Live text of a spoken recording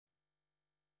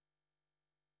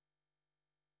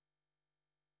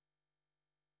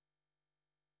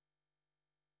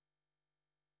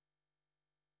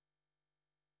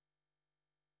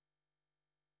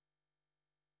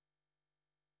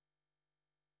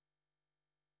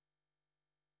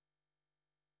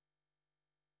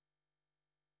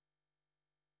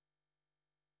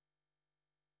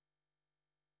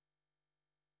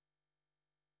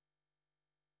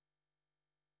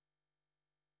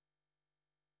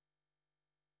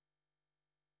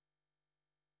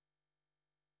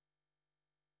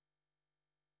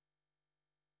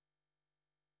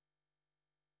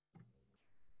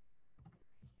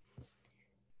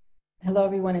Hello,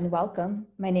 everyone, and welcome.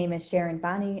 My name is Sharon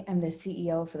Bonney. I'm the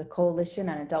CEO for the Coalition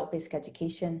on Adult-Based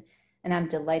Education, and I'm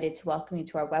delighted to welcome you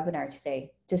to our webinar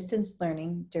today, Distance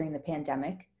Learning During the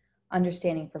Pandemic,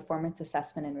 Understanding Performance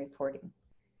Assessment and Reporting.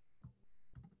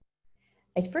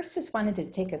 I first just wanted to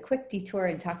take a quick detour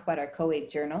and talk about our COABE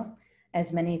journal.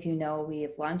 As many of you know, we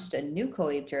have launched a new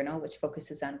COABE journal, which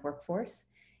focuses on workforce,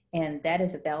 and that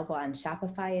is available on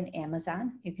Shopify and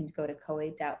Amazon. You can go to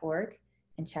coabe.org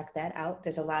and check that out.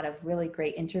 There's a lot of really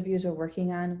great interviews we're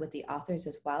working on with the authors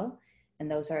as well, and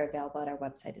those are available at our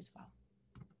website as well.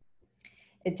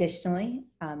 Additionally,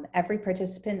 every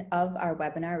participant of our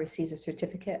webinar receives a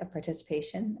certificate of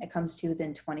participation. It comes to you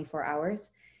within 24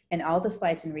 hours, and all the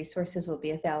slides and resources will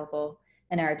be available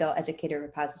in our adult educator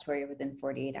repository within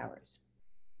 48 hours.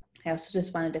 I also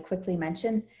just wanted to quickly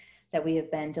mention that we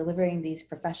have been delivering these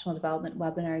professional development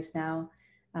webinars now,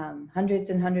 hundreds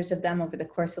and hundreds of them over the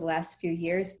course of the last few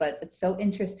years, but what's so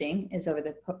interesting is over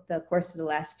the course of the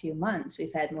last few months,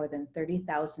 we've had more than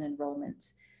 30,000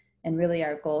 enrollments. And really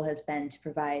our goal has been to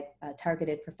provide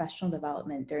targeted professional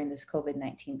development during this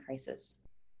COVID-19 crisis.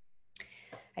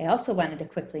 I also wanted to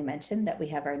quickly mention that we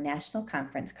have our national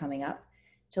conference coming up,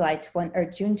 June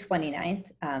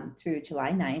 29th through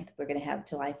July 9th. We're going to have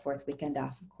July 4th weekend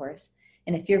off, of course.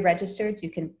 And if you're registered,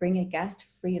 you can bring a guest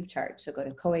free of charge. So go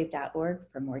to coabe.org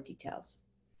for more details.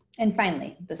 And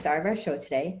finally, the star of our show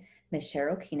today, Ms.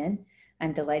 Cheryl Keenan.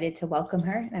 I'm delighted to welcome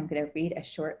her, and I'm going to read a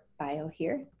short bio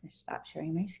here. I'm going to stop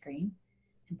sharing my screen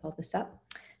and pull this up.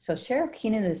 So Cheryl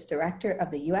Keenan is Director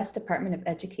of the U.S. Department of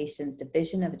Education's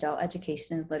Division of Adult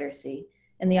Education and Literacy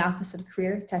in the Office of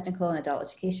Career, Technical, and Adult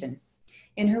Education.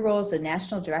 In her role as a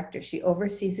national director, she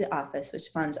oversees the office, which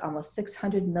funds almost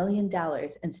 $600 million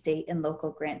in state and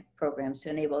local grant programs to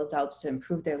enable adults to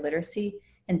improve their literacy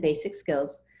and basic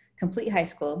skills, complete high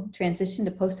school, transition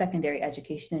to post-secondary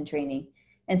education and training,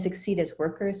 and succeed as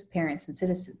workers, parents, and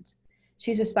citizens.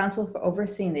 She's responsible for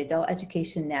overseeing the Adult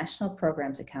Education National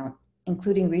Programs account,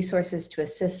 including resources to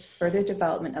assist further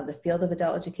development of the field of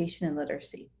adult education and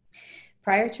literacy.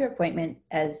 Prior to her appointment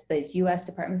as the U.S.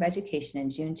 Department of Education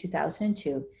in June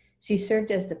 2002, she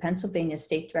served as the Pennsylvania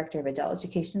State Director of Adult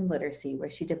Education and Literacy, where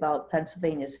she developed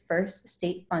Pennsylvania's first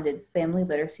state-funded family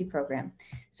literacy program,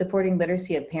 supporting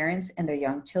literacy of parents and their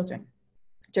young children.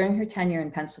 During her tenure in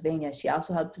Pennsylvania, she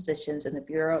also held positions in the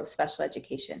Bureau of Special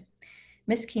Education.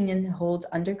 Ms. Keenan holds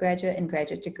undergraduate and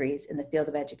graduate degrees in the field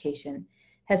of education,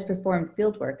 has performed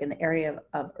fieldwork in the area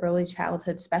of early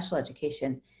childhood special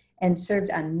education, and served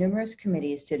on numerous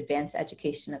committees to advance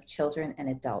education of children and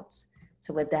adults.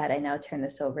 So with that, I now turn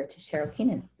this over to Cheryl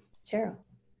Keenan. Cheryl.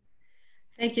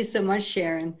 Thank you so much,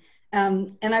 Sharon.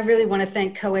 And I really want to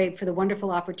thank COABE for the wonderful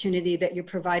opportunity that you're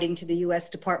providing to the U.S.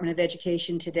 Department of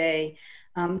Education today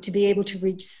to be able to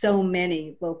reach so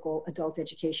many local adult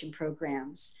education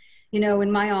programs. You know,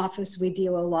 in my office, we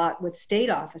deal a lot with state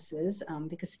offices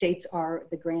because states are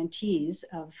the grantees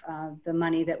of the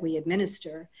money that we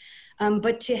administer.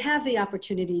 But to have the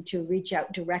opportunity to reach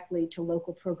out directly to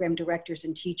local program directors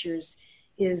and teachers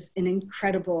is an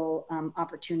incredible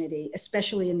opportunity,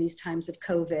 especially in these times of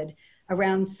COVID,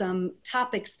 around some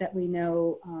topics that we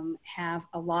know have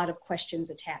a lot of questions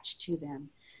attached to them.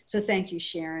 So thank you,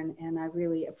 Sharon, and I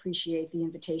really appreciate the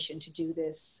invitation to do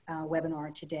this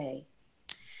webinar today.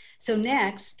 So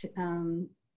next,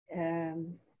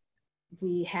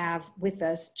 we have with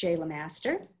us Jay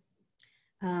Lemaster.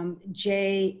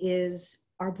 Jay is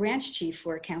our branch chief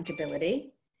for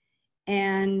accountability,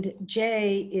 and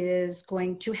Jay is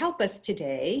going to help us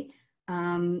today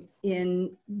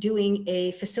in doing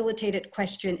a facilitated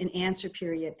question and answer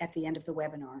period at the end of the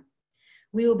webinar.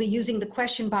 We will be using the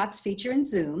question box feature in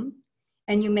Zoom,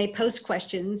 and you may post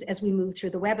questions as we move through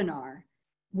the webinar.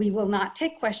 We will not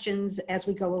take questions as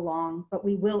we go along, but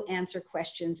we will answer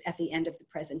questions at the end of the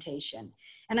presentation.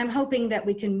 And I'm hoping that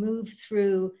we can move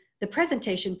through the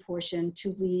presentation portion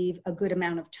to leave a good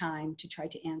amount of time to try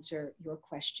to answer your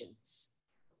questions.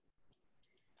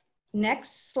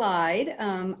 Next slide.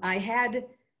 I had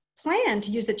planned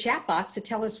to use the chat box to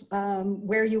tell us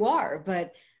where you are,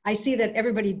 but I see that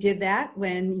everybody did that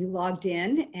when you logged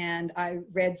in, and I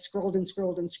scrolled and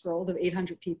scrolled and scrolled of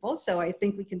 800 people. So I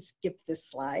think we can skip this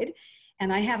slide.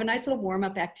 And I have a nice little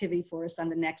warm-up activity for us on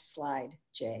the next slide,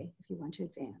 Jay, if you want to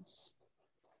advance.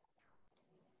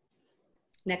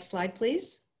 Next slide,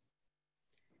 please.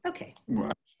 Okay.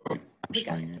 Well, I'm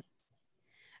showing it.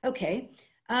 Okay.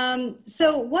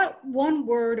 So what one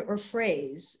word or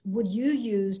phrase would you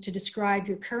use to describe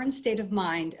your current state of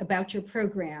mind about your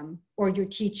program or your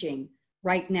teaching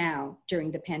right now during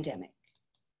the pandemic?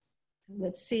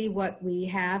 Let's see what we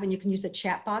have, and you can use the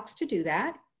chat box to do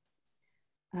that.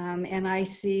 And I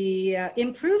see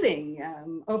improving,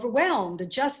 overwhelmed,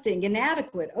 adjusting,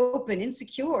 inadequate, open,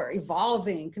 insecure,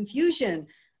 evolving, confusion.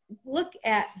 Look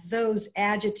at those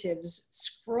adjectives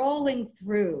scrolling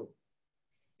through.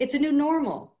 It's a new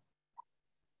normal.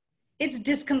 It's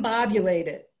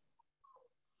discombobulated.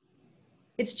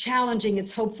 It's challenging,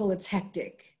 it's hopeful, it's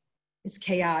hectic, it's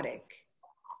chaotic.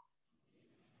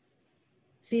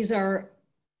 These are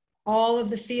all of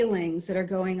the feelings that are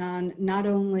going on, not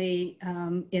only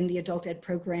in the adult ed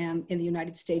program in the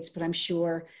United States, but I'm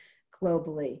sure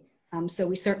globally. So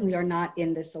we certainly are not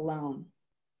in this alone.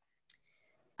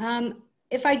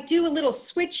 If I do a little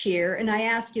switch here and I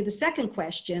ask you the second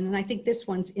question, and I think this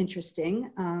one's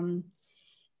interesting.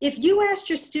 If you asked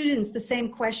your students the same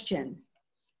question,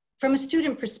 from a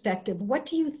student perspective, what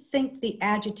do you think the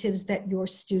adjectives that your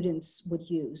students would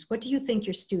use? What do you think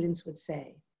your students would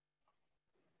say?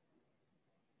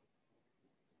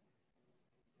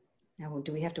 Now,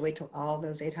 do we have to wait till all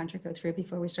those 800 go through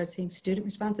before we start seeing student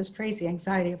responses? Crazy,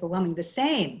 anxiety, overwhelming, the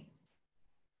same.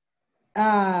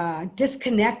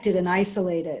 Disconnected and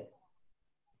isolated,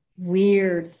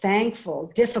 weird,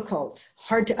 thankful, difficult,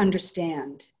 hard to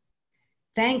understand,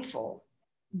 thankful,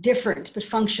 different, but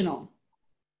functional.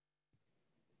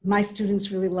 My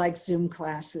students really like Zoom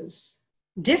classes.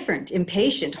 Different,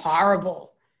 impatient,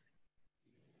 horrible.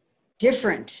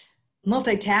 Different,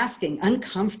 multitasking,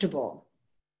 uncomfortable,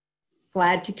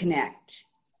 glad to connect.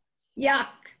 Yuck.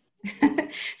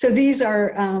 So these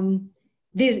are,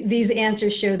 these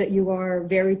answers show that you are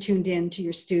very tuned in to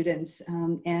your students.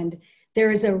 And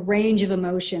there is a range of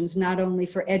emotions, not only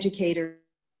for educators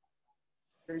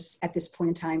at this point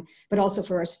in time, but also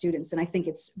for our students. And I think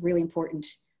it's really important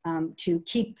to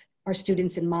keep our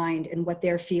students in mind and what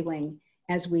they're feeling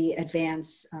as we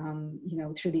advance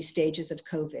through these stages of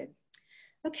COVID.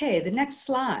 Okay, the next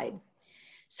slide.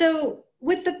 So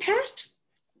with the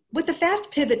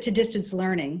fast pivot to distance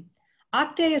learning,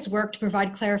 OCTAE has worked to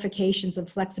provide clarifications and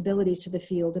flexibilities to the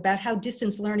field about how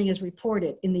distance learning is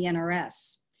reported in the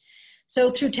NRS. So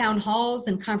through town halls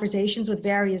and conversations with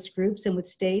various groups and with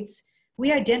states,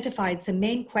 we identified some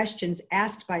main questions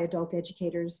asked by adult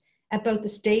educators at both the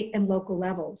state and local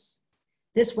levels.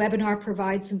 This webinar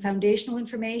provides some foundational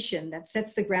information that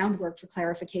sets the groundwork for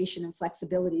clarification and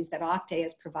flexibilities that OCTAE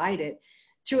has provided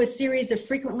through a series of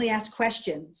frequently asked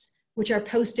questions, which are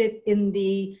posted in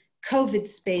the COVID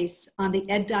space on the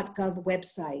ed.gov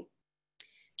website.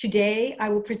 Today, I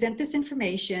will present this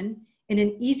information in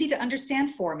an easy to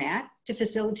understand format to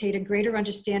facilitate a greater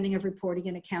understanding of reporting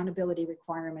and accountability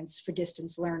requirements for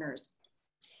distance learners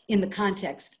in the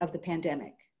context of the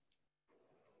pandemic.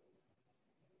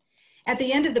 At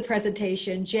the end of the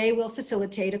presentation, Jay will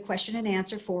facilitate a question and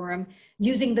answer forum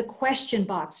using the question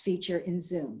box feature in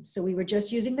Zoom. So we were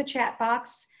just using the chat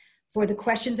box. For the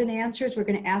questions and answers, we're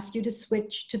going to ask you to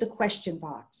switch to the question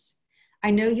box. I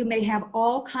know you may have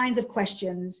all kinds of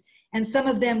questions, and some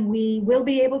of them we will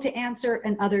be able to answer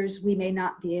and others we may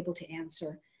not be able to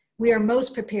answer. We are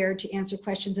most prepared to answer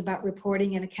questions about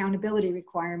reporting and accountability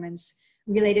requirements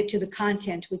related to the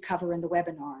content we cover in the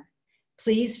webinar.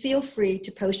 Please feel free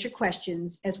to post your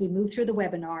questions as we move through the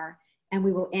webinar, and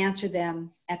we will answer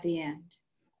them at the end.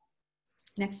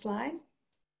 Next slide.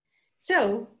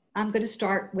 So I'm going to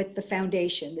start with the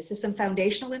foundation. This is some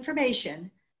foundational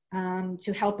information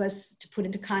to help us to put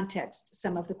into context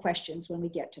some of the questions when we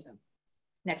get to them.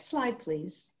 Next slide,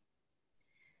 please.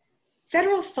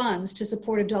 Federal funds to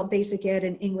support adult basic ed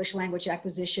and English language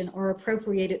acquisition are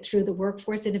appropriated through the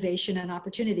Workforce Innovation and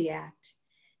Opportunity Act.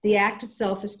 The Act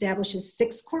itself establishes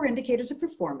 6 core indicators of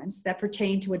performance that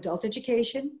pertain to adult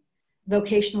education,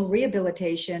 vocational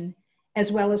rehabilitation,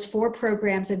 as well as 4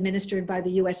 programs administered by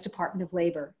the U.S. Department of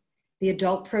Labor: the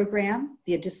Adult Program,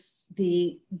 the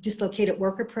Dislocated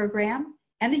Worker Program,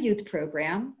 and the Youth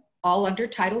Program, all under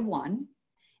Title I,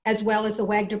 as well as the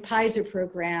Wagner-Pizer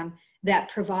Program that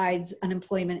provides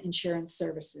unemployment insurance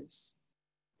services.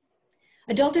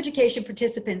 Adult education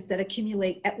participants that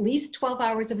accumulate at least 12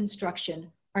 hours of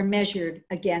instruction are measured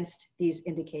against these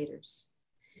indicators.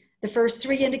 The first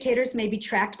 3 indicators may be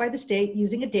tracked by the state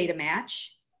using a data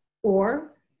match,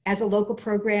 or as a local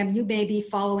program, you may be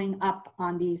following up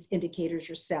on these indicators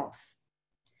yourself.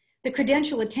 The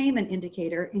credential attainment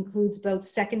indicator includes both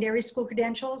secondary school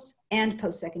credentials and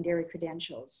post-secondary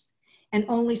credentials, and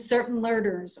only certain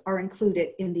learners are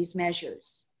included in these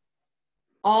measures.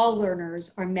 All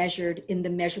learners are measured in the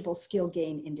measurable skill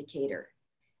gain indicator.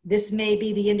 This may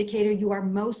be the indicator you are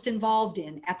most involved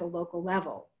in at the local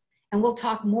level, and we'll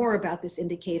talk more about this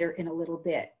indicator in a little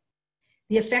bit.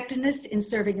 The effectiveness in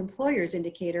serving employers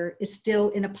indicator is still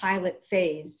in a pilot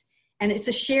phase, and it's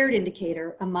a shared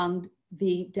indicator among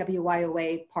the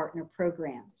WIOA partner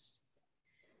programs.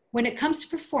 When it comes to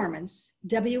performance,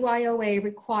 WIOA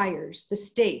requires the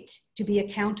state to be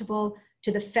accountable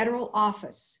to the federal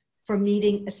office for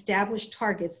meeting established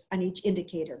targets on each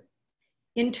indicator.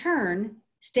 In turn,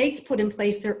 states put in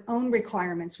place their own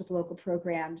requirements with local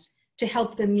programs to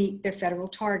help them meet their federal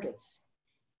targets.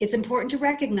 It's important to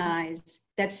recognize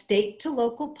that state to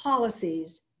local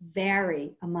policies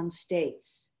vary among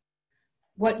states.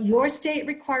 What your state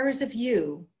requires of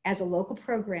you as a local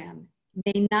program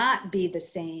may not be the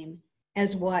same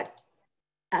as what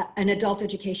an adult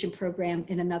education program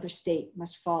in another state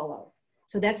must follow.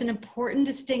 So that's an important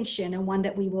distinction and one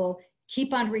that we will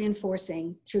keep on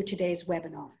reinforcing through today's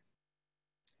webinar.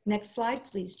 Next slide,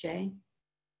 please, Jay.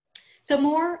 So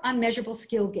more on measurable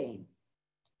skill gain.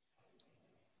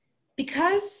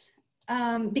 Because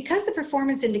the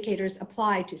performance indicators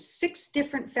apply to 6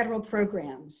 different federal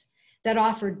programs that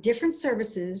offer different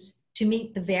services to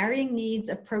meet the varying needs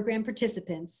of program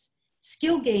participants,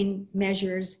 skill gain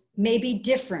measures may be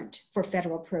different for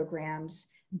federal programs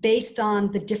based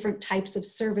on the different types of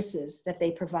services that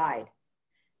they provide.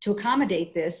 To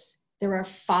accommodate this, there are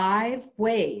 5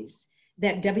 ways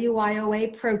that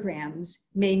WIOA programs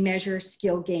may measure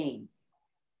skill gain.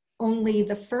 Only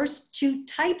the first 2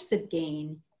 types of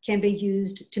gain can be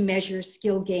used to measure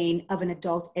skill gain of an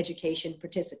adult education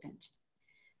participant.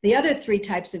 The other 3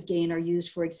 types of gain are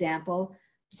used, for example,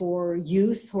 for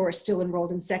youth who are still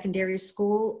enrolled in secondary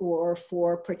school or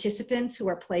for participants who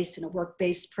are placed in a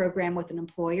work-based program with an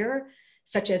employer,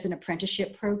 such as an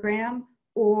apprenticeship program,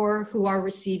 or who are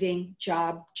receiving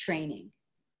job training.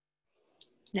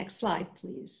 Next slide,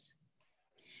 please.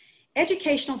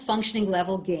 Educational functioning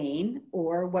level gain,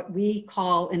 or what we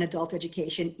call in adult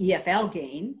education EFL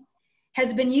gain,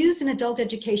 has been used in adult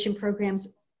education programs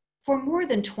for more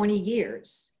than 20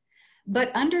 years.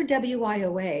 But under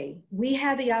WIOA, we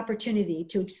have the opportunity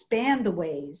to expand the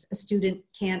ways a student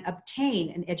can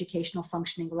obtain an educational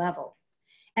functioning level.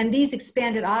 And these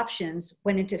expanded options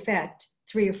went into effect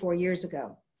 3 or 4 years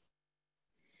ago.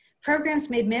 Programs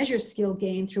may measure skill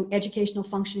gain through educational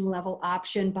functioning level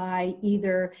option by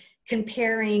either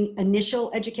comparing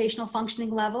initial educational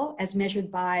functioning level as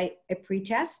measured by a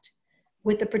pretest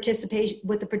with the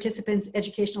participant's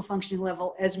educational functioning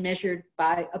level as measured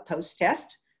by a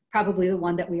post-test, probably the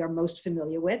one that we are most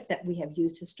familiar with, that we have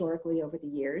used historically over the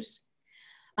years.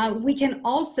 We can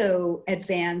also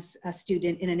advance a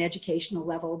student in an educational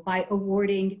level by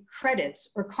awarding credits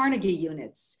or Carnegie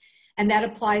units. And that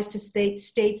applies to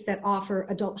states that offer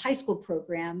adult high school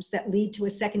programs that lead to a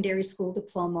secondary school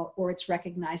diploma or its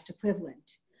recognized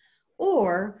equivalent.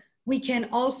 Or we can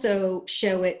also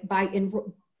show it by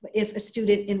if a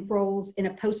student enrolls in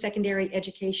a post-secondary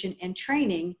education and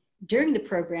training during the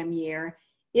program year,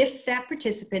 if that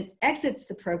participant exits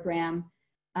the program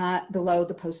below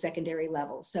the post-secondary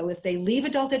level. So if they leave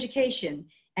adult education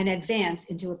and advance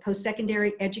into a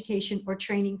post-secondary education or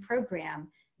training program,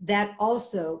 that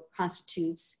also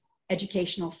constitutes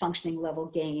educational functioning level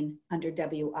gain under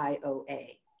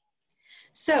WIOA.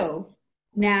 So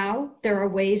now there are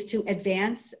ways to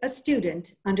advance a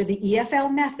student under the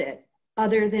EFL method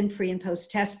other than pre and post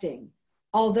testing,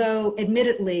 although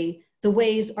admittedly, the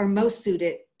ways are most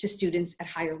suited to students at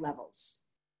higher levels.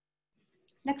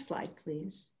 Next slide,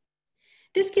 please.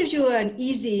 This gives you an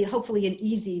easy, hopefully an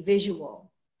easy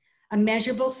visual. A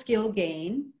measurable skill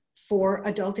gain for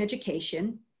adult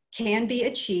education can be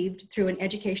achieved through an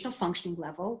educational functioning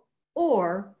level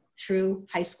or through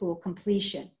high school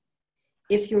completion.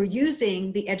 If you're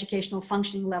using the educational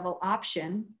functioning level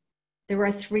option, there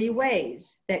are 3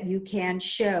 ways that you can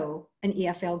show an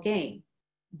EFL gain: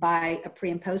 by a pre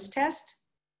and post test,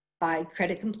 by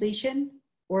credit completion,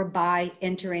 or by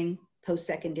entering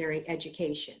post-secondary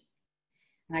education.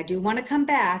 And I do want to come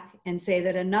back and say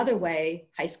that another way,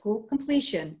 high school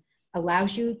completion,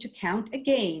 allows you to count a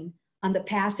gain on the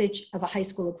passage of a high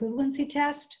school equivalency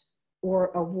test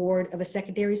or award of a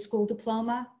secondary school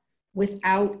diploma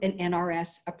without an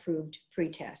NRS approved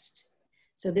pretest.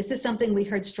 So this is something we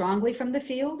heard strongly from the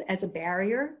field as a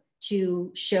barrier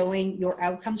to showing your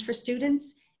outcomes for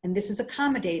students, and this is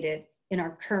accommodated in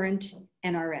our current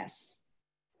NRS.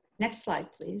 Next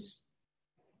slide, please.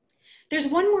 There's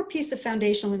one more piece of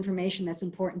foundational information that's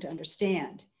important to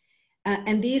understand.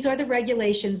 And these are the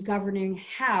regulations governing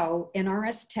how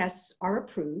NRS tests are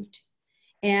approved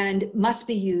and must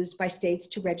be used by states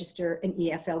to register an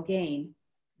EFL gain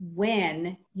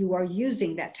when you are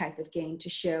using that type of gain to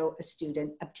show a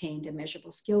student obtained a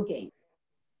measurable skill gain.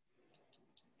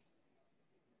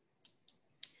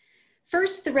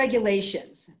 First, the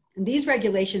regulations. And these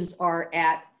regulations are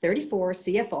at 34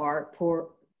 CFR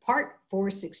Part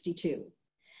 462.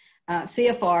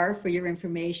 CFR, for your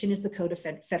information, is the Code of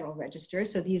Federal Register.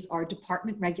 So these are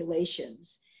department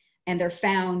regulations, and they're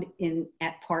found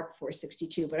at Part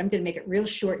 462, but I'm going to make it real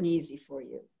short and easy for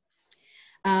you.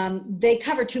 They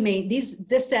cover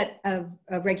this set of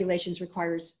regulations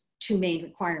requires two main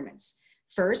requirements.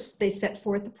 First, they set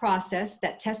forth the process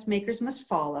that test makers must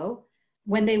follow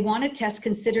when they want a test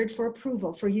considered for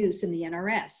approval for use in the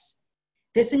NRS.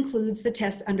 This includes the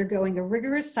test undergoing a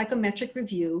rigorous psychometric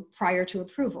review prior to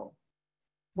approval.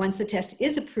 Once the test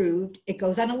is approved, it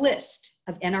goes on a list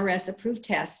of NRS approved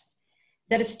tests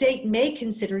that a state may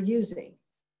consider using.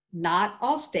 Not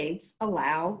all states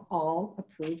allow all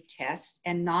approved tests,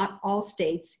 and not all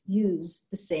states use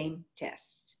the same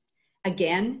tests.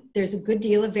 Again, there's a good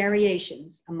deal of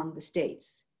variations among the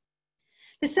states.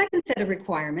 The second set of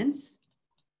requirements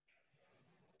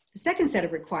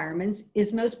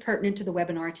is most pertinent to the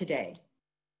webinar today.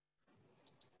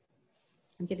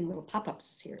 I'm getting little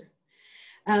pop-ups here.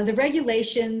 The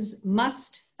regulations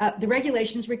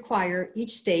require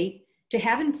each state to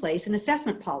have in place an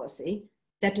assessment policy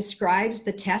that describes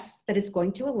the tests that it's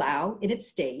going to allow in its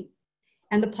state,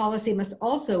 and the policy must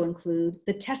also include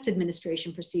the test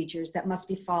administration procedures that must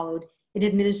be followed in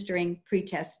administering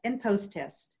pre-test and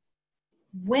post-test.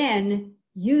 When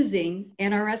using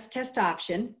NRS test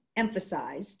option,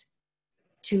 emphasized,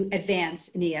 to advance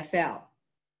an EFL.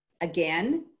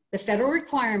 Again, the federal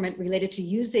requirement related to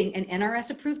using an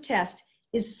NRS approved test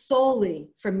is solely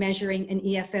for measuring an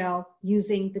EFL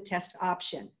using the test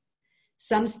option.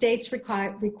 Some states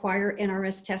require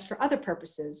NRS tests for other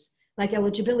purposes, like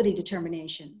eligibility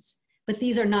determinations, but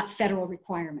these are not federal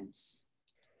requirements.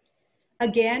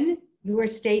 Again, your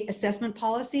state assessment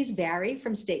policies vary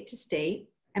from state to state,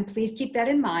 and please keep that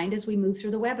in mind as we move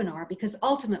through the webinar, because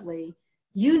ultimately,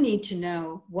 you need to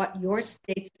know what your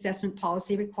state's assessment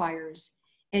policy requires,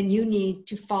 and you need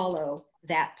to follow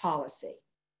that policy.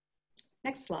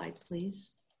 Next slide,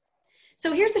 please.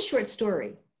 So here's a short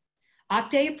story.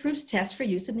 OCTAE approves tests for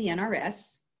use in the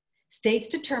NRS. States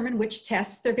determine which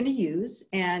tests they're going to use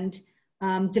and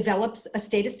develops a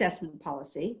state assessment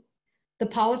policy. The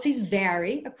policies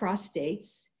vary across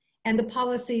states, and the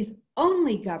policies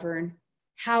only govern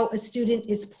how a student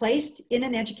is placed in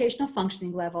an educational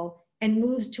functioning level and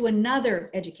moves to another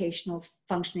educational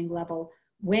functioning level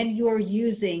when you're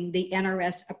using the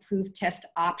NRS approved test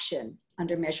option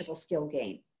under measurable skill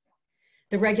gain.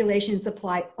 The regulations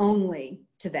apply only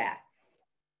to that.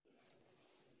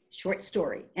 Short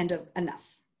story, end of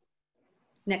enough.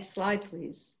 Next slide,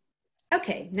 please.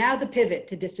 Okay, now the pivot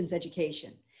to distance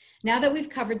education. Now that we've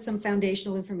covered some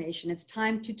foundational information, it's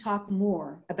time to talk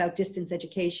more about distance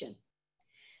education.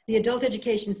 The adult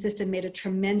education system made a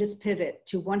tremendous pivot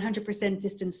to 100%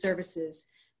 distance services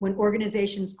when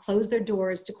organizations closed their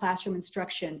doors to classroom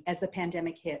instruction as the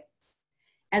pandemic hit.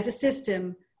 As a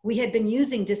system, we had been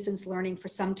using distance learning for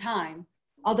some time,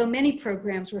 although many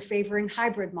programs were favoring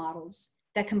hybrid models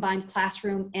that combined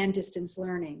classroom and distance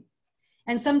learning.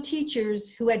 And some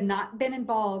teachers who had not been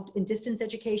involved in distance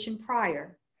education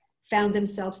prior found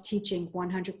themselves teaching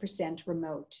 100%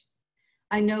 remote.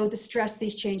 I know the stress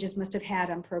these changes must have had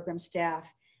on program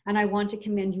staff, and I want to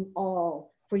commend you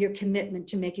all for your commitment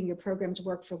to making your programs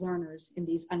work for learners in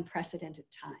these unprecedented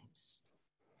times.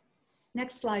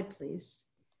 Next slide, please.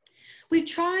 We've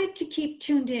tried to keep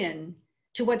tuned in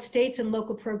to what states and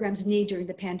local programs need during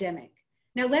the pandemic.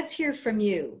 Now let's hear from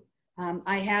you.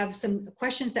 I have some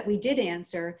questions that we did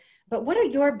answer, but what are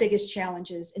your biggest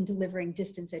challenges in delivering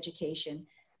distance education?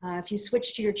 If you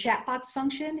switch to your chat box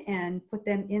function and put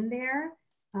them in there,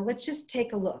 let's just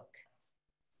take a look.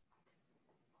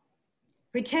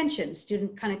 Retention,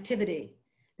 student connectivity,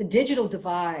 the digital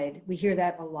divide, we hear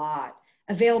that a lot.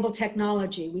 Available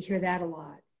technology, we hear that a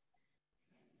lot.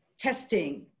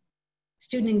 Testing,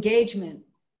 student engagement,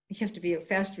 you have to be a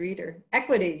fast reader.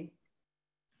 Equity,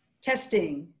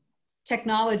 testing,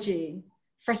 technology,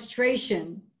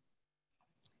 frustration,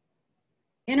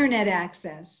 internet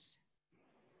access,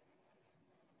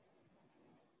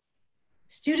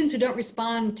 students who don't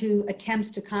respond to attempts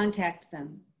to contact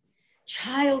them,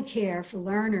 childcare for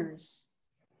learners,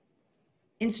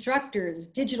 instructors,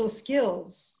 digital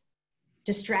skills,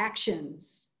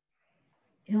 distractions,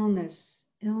 illness.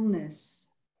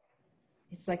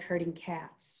 It's like herding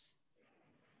cats.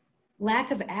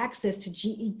 Lack of access to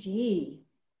GED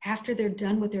after they're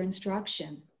done with their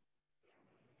instruction.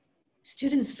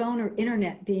 Students' phone or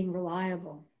internet being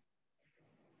reliable.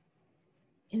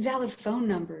 Invalid phone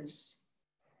numbers.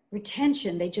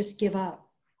 Retention, they just give up.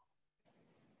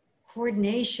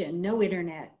 Coordination, no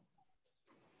internet.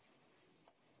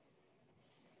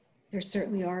 There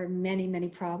certainly are many, many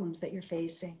problems that you're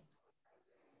facing.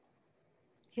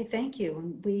 Okay, thank you.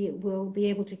 And we will be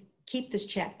able to keep this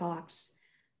chat box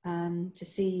to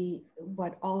see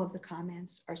what all of the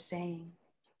comments are saying.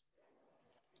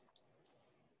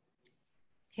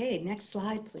 Okay, next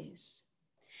slide, please.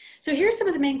 So here's some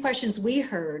of the main questions we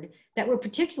heard that were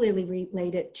particularly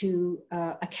related to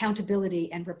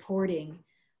accountability and reporting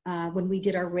when we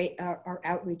did our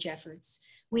outreach efforts.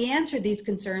 We answered these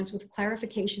concerns with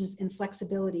clarifications and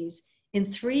flexibilities in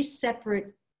 3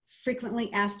 separate frequently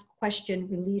asked question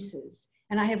releases,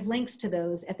 and I have links to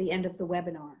those at the end of the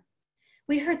webinar.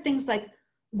 We heard things like,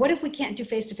 what if we can't do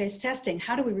face-to-face testing?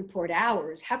 How do we report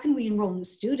hours? How can we enroll new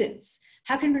students?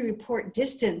 How can we report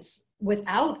distance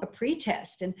without a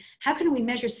pretest? And how can we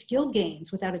measure skill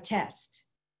gains without a test?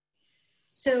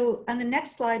 So on the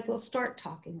next slide, we'll start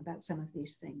talking about some of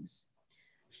these things.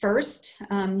 First,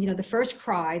 the first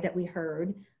cry that we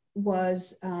heard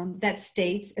was that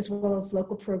states as well as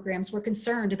local programs were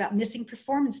concerned about missing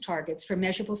performance targets for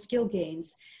measurable skill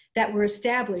gains that were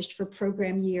established for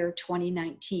program year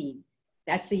 2019.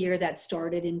 That's the year that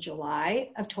started in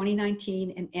July of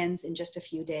 2019 and ends in just a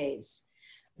few days.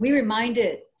 We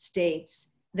reminded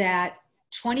states that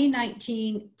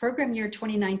 2019, program year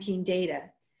 2019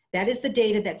 data, that is the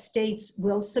data that states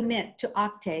will submit to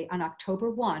OCTAE on October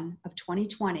 1 of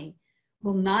 2020,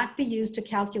 will not be used to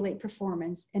calculate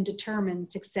performance and determine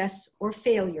success or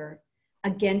failure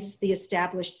against the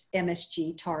established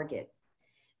MSG target.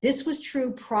 This was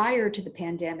true prior to the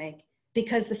pandemic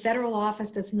because the federal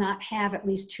office does not have at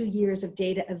least 2 years of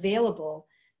data available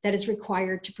that is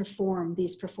required to perform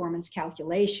these performance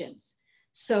calculations.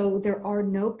 So there are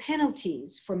no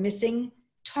penalties for missing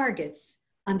targets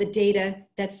on the data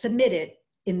that's submitted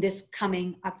in this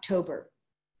coming October.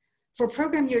 For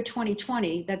program year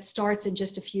 2020, that starts in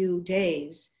just a few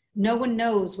days, no one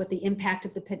knows what the impact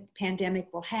of the pandemic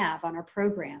will have on our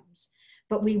programs,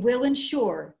 but we will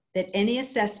ensure that any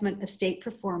assessment of state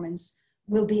performance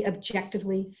will be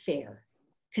objectively fair,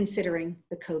 considering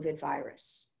the COVID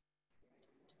virus.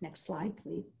 Next slide,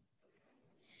 please.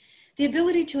 The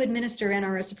ability to administer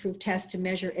NRS-approved tests to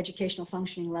measure educational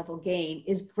functioning level gain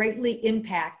is greatly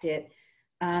impacted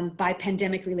by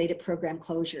pandemic-related program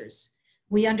closures.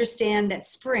 We understand that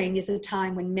spring is a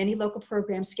time when many local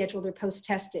programs schedule their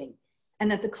post-testing and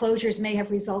that the closures may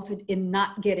have resulted in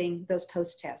not getting those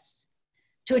post-tests.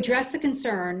 To address the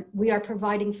concern, we are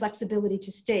providing flexibility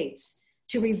to states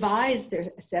to revise their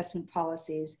assessment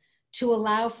policies to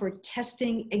allow for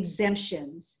testing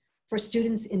exemptions for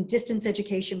students in distance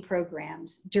education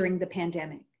programs during the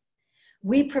pandemic.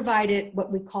 We provided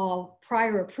what we call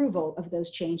prior approval of those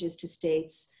changes to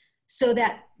states so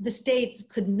that the states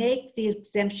could make the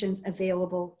exemptions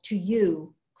available to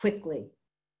you quickly.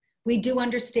 We do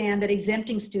understand that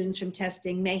exempting students from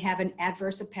testing may have an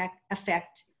adverse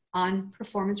effect on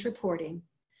performance reporting.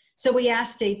 So we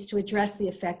ask states to address the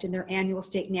effect in their annual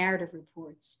state narrative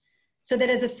reports so that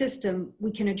as a system,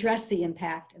 we can address the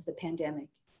impact of the pandemic.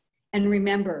 And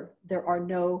remember, there are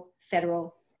no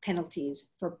federal penalties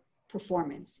for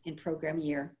performance in program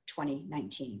year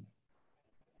 2019.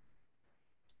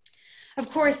 Of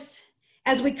course,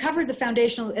 as we covered in the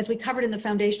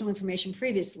foundational information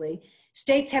previously,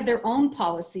 states have their own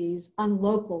policies on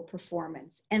local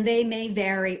performance, and they may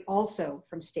vary also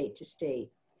from state to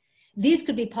state. These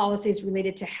could be policies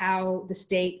related to how the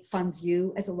state funds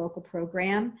you as a local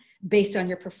program based on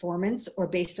your performance or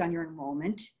based on your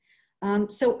enrollment.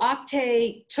 So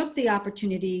OCTAE took the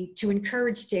opportunity to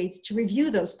encourage states to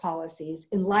review those policies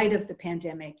in light of the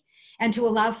pandemic and to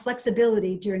allow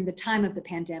flexibility during the time of the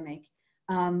pandemic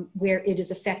where it is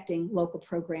affecting local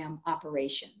program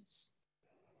operations.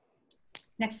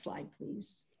 Next slide,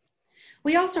 please.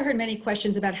 We also heard many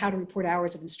questions about how to report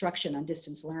hours of instruction on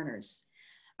distance learners.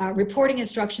 Reporting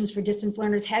instructions for distance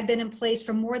learners had been in place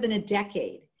for more than a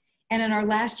decade. And in our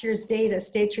last year's data,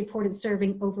 states reported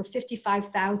serving over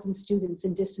 55,000 students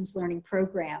in distance learning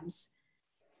programs.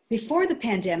 Before the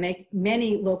pandemic,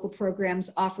 many local programs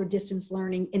offered distance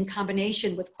learning in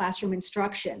combination with classroom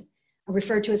instruction,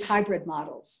 referred to as hybrid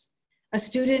models. A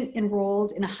student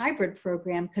enrolled in a hybrid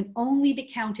program can only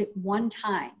be counted one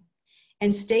time,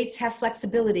 and states have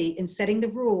flexibility in setting the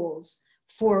rules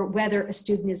for whether a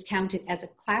student is counted as a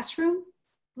classroom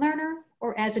learner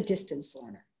or as a distance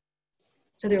learner.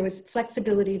 So there was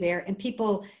flexibility there, and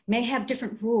people may have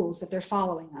different rules that they're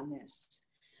following on this.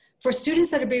 For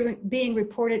students that are being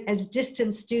reported as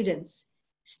distance students,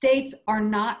 states are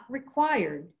not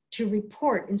required to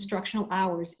report instructional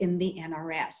hours in the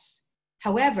NRS.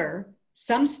 However,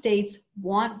 some states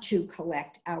want to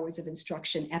collect hours of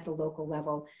instruction at the local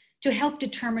level to help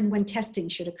determine when testing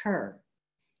should occur.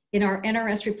 In our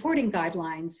NRS reporting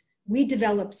guidelines, we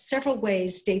developed several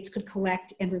ways states could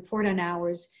collect and report on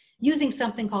hours using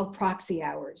something called proxy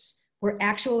hours, where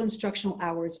actual instructional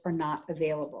hours are not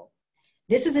available.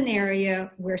 This is an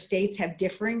area where states have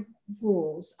differing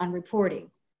rules on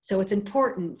reporting, so it's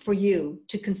important for you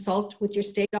to consult with your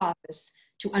state office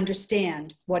to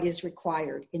understand what is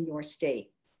required in your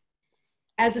state.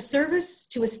 As a service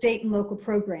to a state and local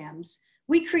programs,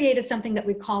 we created something that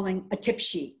we're calling a tip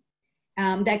sheet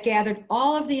that gathered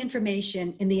all of the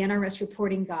information in the NRS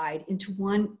reporting guide into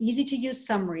one easy-to-use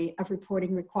summary of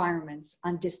reporting requirements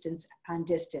on distance.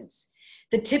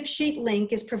 The tip sheet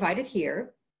link is provided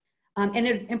here, and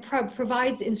it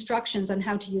provides instructions on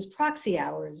how to use proxy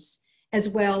hours, as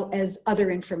well as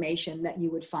other information that you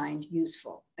would find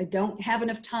useful. I don't have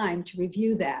enough time to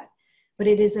review that, but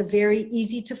it is a very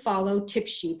easy to follow tip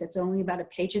sheet that's only about 1.5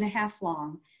 pages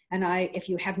long. And if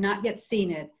you have not yet seen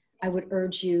it, I would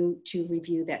urge you to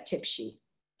review that tip sheet.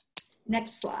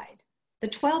 Next slide. The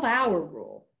 12-hour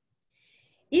rule.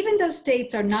 Even though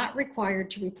states are not required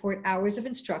to report hours of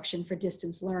instruction for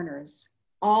distance learners,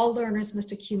 all learners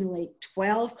must accumulate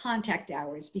 12 contact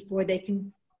hours before they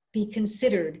can be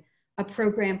considered a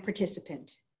program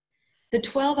participant. The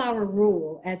 12-hour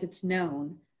rule, as it's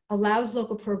known, allows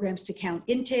local programs to count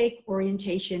intake,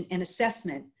 orientation, and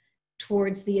assessment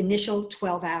towards the initial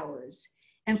 12 hours.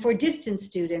 And for distance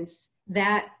students,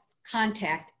 that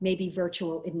contact may be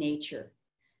virtual in nature.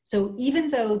 So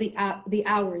even though the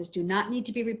hours do not need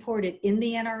to be reported in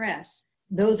the NRS,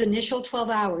 those initial 12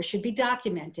 hours should be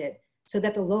documented so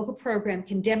that the local program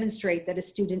can demonstrate that a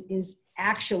student is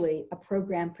actually a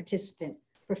program participant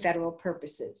for federal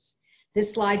purposes.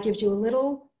 This slide gives you a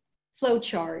little flow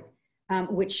chart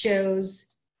which shows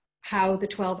how the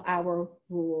 12-hour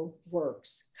rule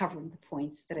works, covering the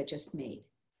points that I just made.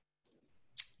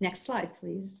 Next slide,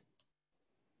 please.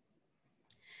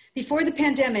 Before the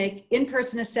pandemic,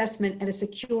 in-person assessment at a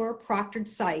secure proctored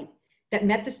site that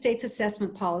met the state's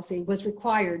assessment policy was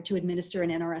required to administer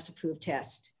an NRS-approved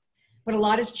test. But a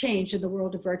lot has changed in the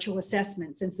world of virtual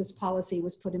assessment since this policy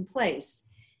was put in place.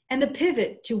 And the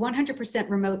pivot to 100%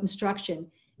 remote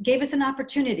instruction gave us an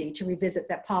opportunity to revisit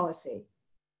that policy.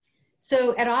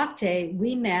 So at OCTAE,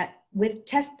 we met with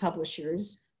test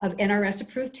publishers of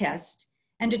NRS-approved tests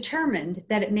and determined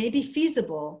that it may be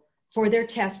feasible for their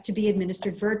tests to be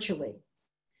administered virtually.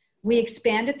 We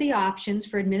expanded the options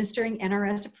for administering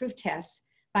NRS-approved tests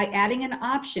by adding an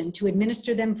option to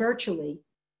administer them virtually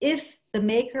if the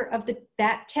maker of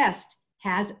that test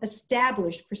has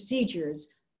established procedures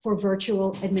for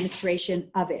virtual administration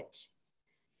of it.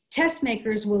 Test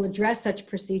makers will address such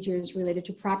procedures related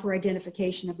to proper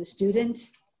identification of the student,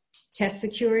 test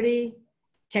security,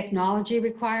 technology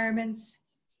requirements,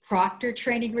 proctor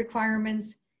training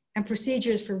requirements, and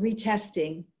procedures for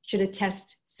retesting should a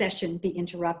test session be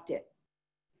interrupted.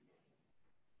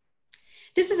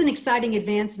 This is an exciting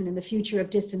advancement in the future of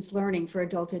distance learning for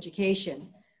adult education.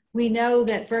 We know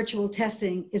that virtual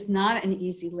testing is not an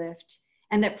easy lift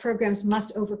and that programs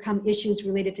must overcome issues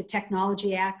related to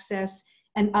technology access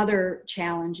and other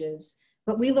challenges.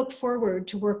 But we look forward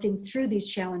to working through these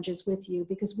challenges with you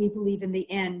because we believe in the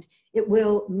end it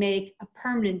will make a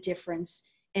permanent difference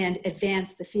and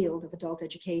advance the field of adult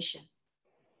education.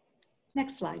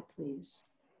 Next slide, please.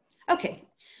 Okay,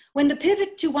 when the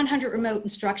pivot to 100 remote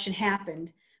instruction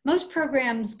happened, most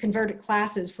programs converted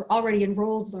classes for already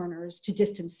enrolled learners to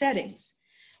distance settings,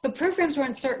 but programs were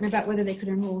uncertain about whether they could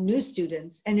enroll new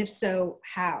students, and if so,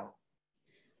 how.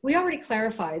 We already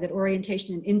clarified that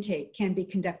orientation and intake can be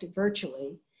conducted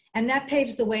virtually, and that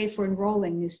paves the way for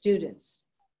enrolling new students.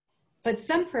 But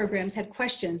some programs had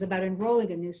questions about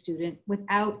enrolling a new student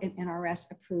without an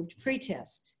NRS-approved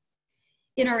pretest.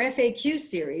 In our FAQ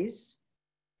series,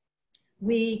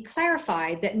 we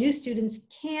clarified that new students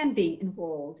can be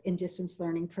enrolled in distance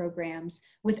learning programs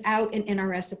without an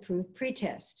NRS-approved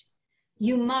pretest.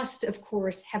 You must, of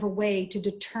course, have a way to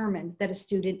determine that a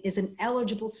student is an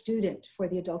eligible student for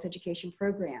the adult education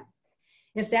program.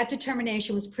 If that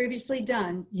determination was previously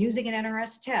done using an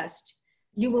NRS test,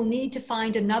 you will need to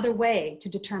find another way to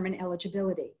determine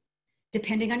eligibility.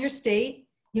 Depending on your state,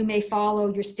 you may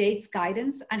follow your state's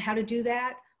guidance on how to do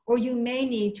that, or you may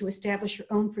need to establish your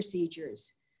own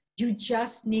procedures. You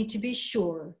just need to be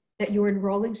sure that you're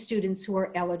enrolling students who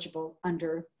are eligible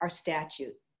under our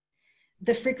statute.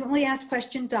 The frequently asked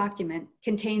question document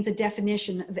contains a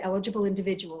definition of eligible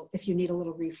individual if you need a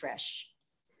little refresh.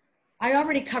 I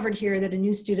already covered here that a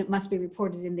new student must be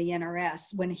reported in the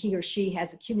NRS when he or she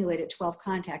has accumulated 12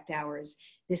 contact hours.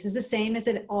 This is the same as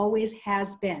it always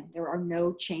has been. There are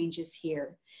no changes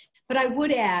here. But I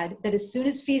would add that as soon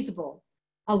as feasible,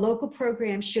 a local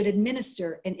program should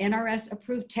administer an NRS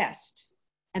approved test,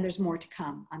 and there's more to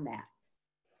come on that.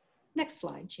 Next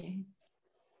slide, Jay.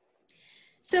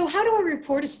 So how do I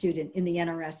report a student in the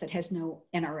NRS that has no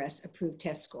NRS approved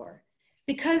test score?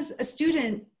 Because a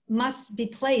student must be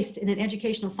placed in an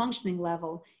educational functioning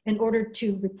level in order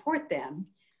to report them,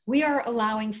 we are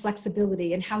allowing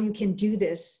flexibility in how you can do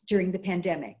this during the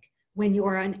pandemic when you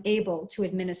are unable to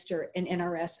administer an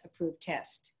NRS approved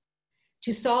test.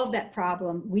 To solve that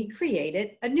problem, we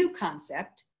created a new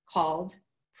concept called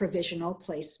provisional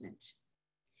placement.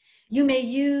 You may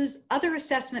use other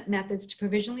assessment methods to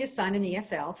provisionally assign an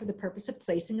EFL for the purpose of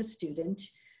placing a student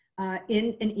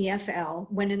in an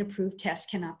EFL when an approved test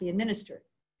cannot be administered.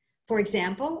 For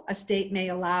example, a state may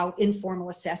allow informal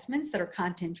assessments that are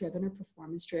content-driven or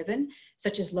performance-driven,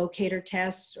 such as locator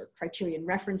tests or criterion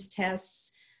reference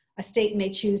tests. A state may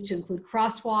choose to include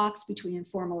crosswalks between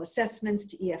informal assessments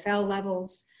to EFL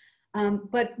levels.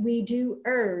 But we do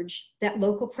urge that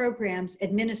local programs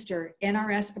administer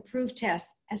NRS approved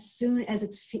tests as soon as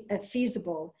it's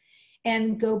feasible,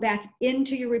 and go back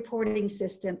into your reporting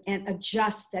system and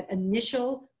adjust that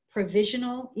initial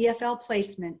provisional EFL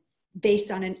placement based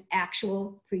on an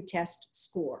actual pretest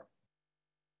score.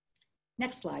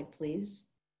 Next slide, please.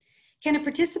 Can a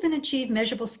participant achieve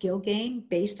measurable skill gain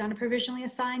based on a provisionally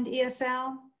assigned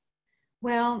ESL?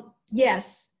 Well,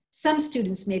 yes. Some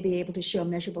students may be able to show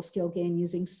measurable skill gain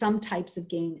using some types of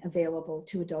gain available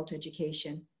to adult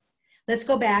education. Let's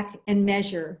go back and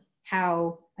measure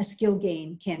how a skill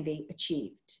gain can be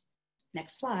achieved.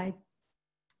 Next slide.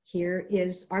 Here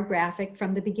is our graphic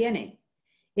from the beginning.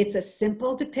 It's a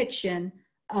simple depiction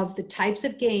of the types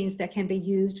of gains that can be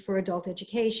used for adult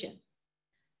education.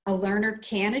 A learner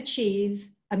can achieve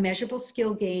a measurable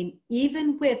skill gain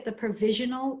even with the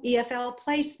provisional EFL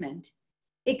placement,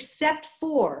 except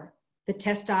for the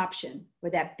test option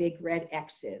where that big red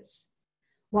X is.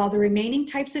 While the remaining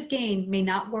types of gain may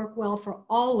not work well for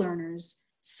all learners,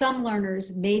 some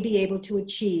learners may be able to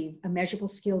achieve a measurable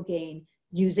skill gain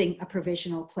using a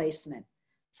provisional placement.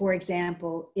 For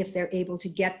example, if they're able to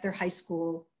get their high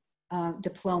school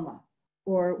diploma,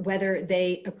 or whether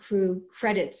they accrue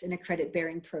credits in a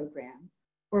credit-bearing program,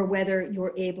 or whether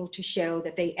you're able to show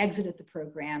that they exited the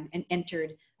program and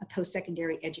entered a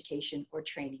post-secondary education or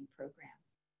training program.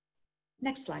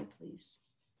 Next slide, please.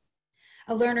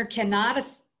 A learner cannot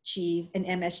achieve an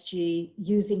MSG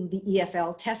using the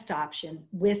EFL test option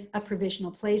with a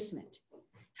provisional placement.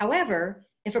 However,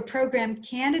 if a program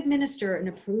can administer an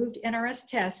approved NRS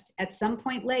test at some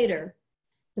point later,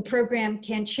 the program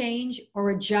can change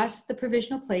or adjust the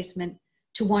provisional placement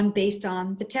to one based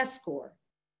on the test score.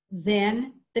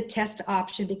 Then the test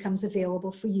option becomes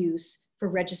available for use for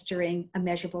registering a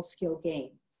measurable skill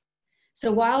gain.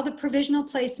 So while the provisional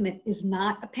placement is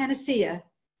not a panacea,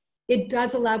 it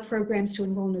does allow programs to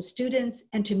enroll new students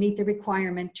and to meet the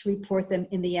requirement to report them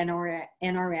in the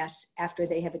NRS after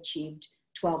they have achieved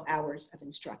 12 hours of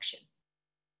instruction.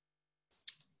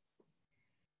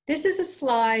 This is a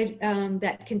slide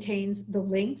that contains the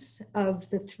links of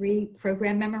the 3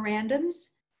 program memorandums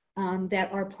that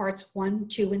are parts 1,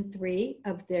 2, and 3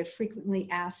 of the frequently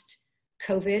asked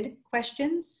COVID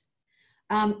questions,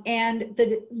 and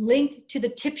the link to the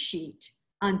tip sheet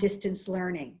on distance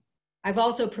learning. I've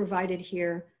also provided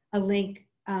here a link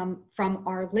from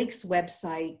our links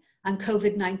website on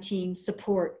COVID-19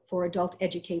 support for adult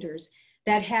educators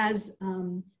that has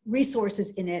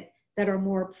resources in it that are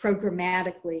more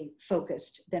programmatically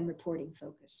focused than reporting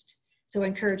focused. So I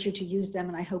encourage you to use them,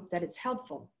 and I hope that it's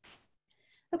helpful.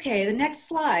 Okay, the next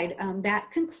slide,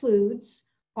 that concludes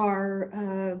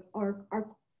our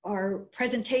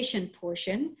presentation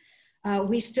portion.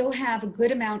 We still have a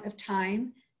good amount of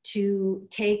time to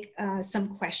take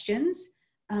some questions.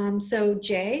 So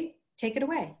Jay, take it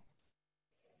away.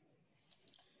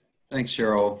 Thanks,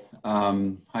 Cheryl.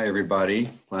 Hi, everybody.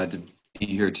 Glad to be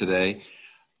here today.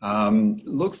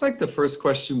 Looks like the first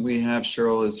question we have,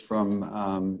 Cheryl, is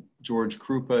from George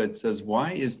Krupa. It says,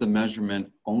 why is the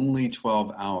measurement only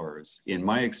 12 hours? In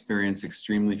my experience,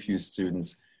 extremely few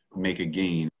students make a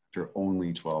gain after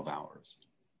only 12 hours.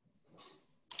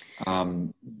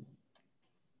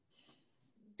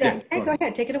 Yeah, hey, go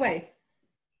ahead, take it away.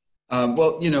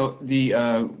 Well, you know,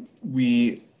 the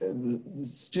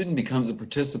student becomes a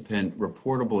participant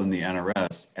reportable in the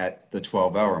NRS at the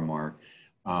 12-hour mark.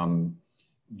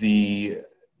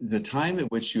 The time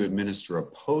at which you administer a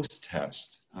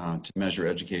post-test to measure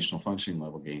educational functioning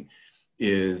level gain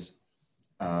is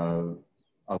a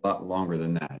lot longer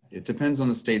than that. It depends on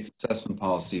the state's assessment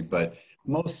policy, but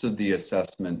most of the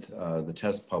assessment, the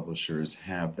test publishers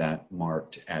have that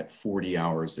marked at 40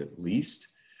 hours at least.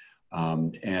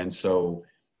 And so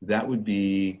that would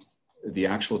be the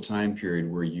actual time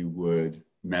period where you would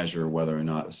measure whether or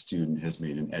not a student has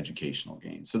made an educational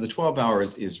gain. So the 12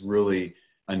 hours is really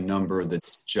a number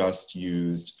that's just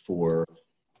used for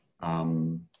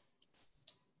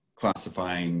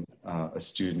classifying a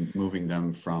student, moving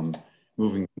them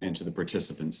into the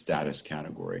participant status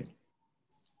category.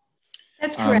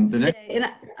 That's correct.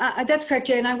 That's correct,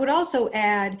 Jay. And I would also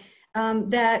add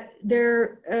that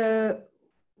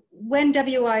when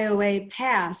WIOA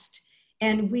passed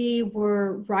and we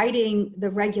were writing the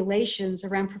regulations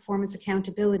around performance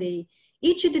accountability,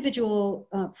 each individual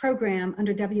program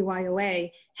under WIOA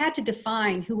had to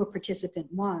define who a participant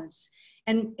was.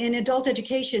 And in adult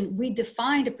education, we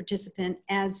defined a participant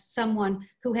as someone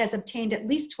who has obtained at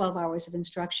least 12 hours of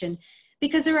instruction,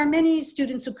 because there are many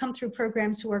students who come through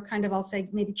programs who are kind of, I'll say,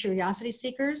 maybe curiosity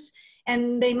seekers,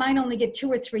 and they might only get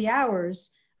 2 or 3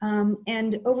 hours.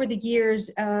 And over the years,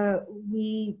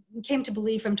 we came to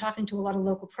believe from talking to a lot of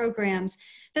local programs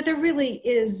that there really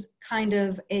is kind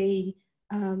of a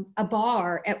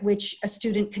bar at which a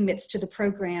student commits to the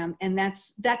program. And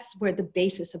that's where the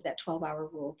basis of that 12-hour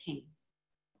rule came.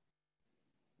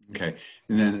 Okay,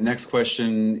 and then the next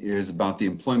question is about the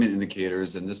employment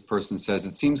indicators. And this person says,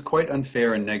 it seems quite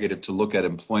unfair and negative to look at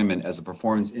employment as a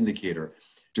performance indicator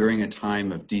during a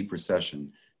time of deep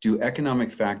recession. Do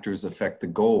economic factors affect the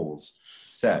goals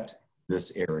set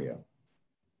this area?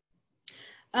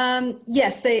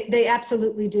 Yes, they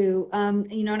absolutely do.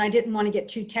 You know, and I didn't want to get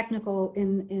too technical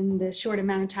in the short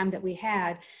amount of time that we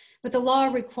had, but the law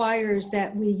requires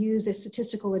that we use a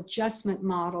statistical adjustment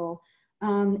model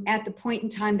at the point in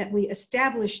time that we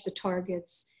establish the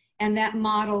targets. And that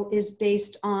model is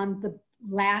based on the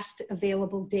last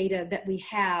available data that we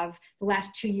have, the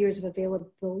last 2 years of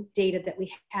available data that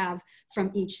we have from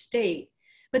each state.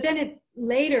 But then it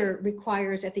later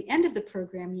requires at the end of the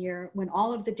program year, when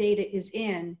all of the data is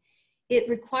in, it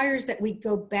requires that we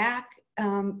go back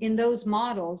in those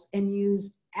models and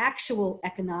use actual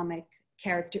economic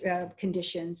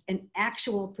conditions and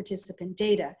actual participant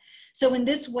data. So in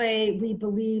this way, we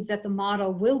believe that the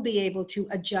model will be able to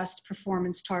adjust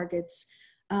performance targets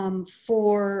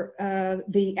for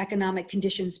the economic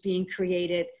conditions being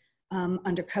created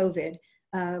under COVID,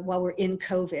 while we're in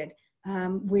COVID.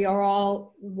 We are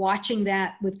all watching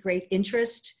that with great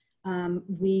interest.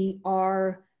 We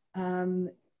are,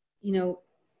 you know,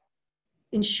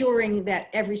 ensuring that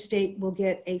every state will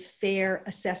get a fair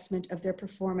assessment of their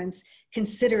performance,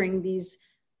 considering these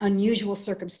unusual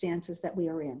circumstances that we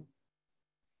are in.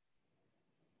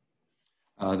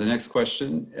 The next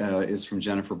question is from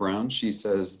Jennifer Brown. She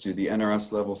says, do the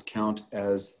NRS levels count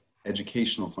as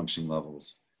educational functioning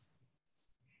levels?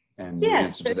 And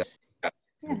yes, the answer to that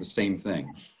is the same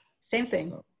thing. Same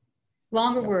thing. So,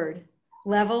 Longer yeah. word.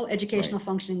 Level, educational Right.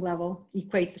 functioning level,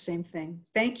 equate the same thing.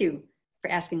 Thank you for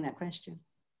asking that question.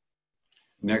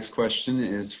 Next question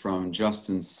is from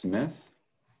Justin Smith.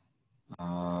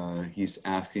 He's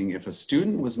asking, if a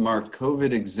student was marked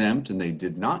COVID exempt and they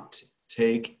did not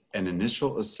take an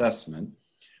initial assessment,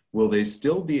 will they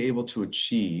still be able to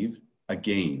achieve a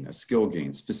gain, a skill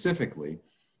gain? Specifically,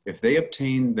 if they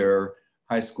obtain their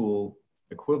high school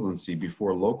equivalency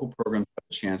before local programs have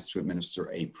a chance to administer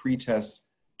a pretest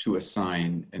to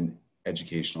assign an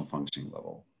educational functioning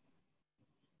level?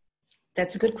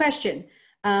 That's a good question.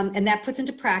 And that puts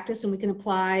into practice, and we can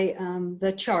apply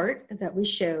the chart that we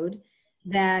showed,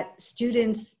 that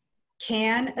students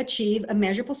can achieve a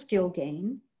measurable skill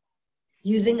gain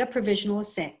using a provisional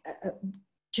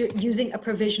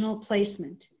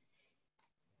placement.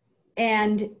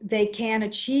 And they can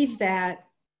achieve that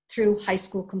through high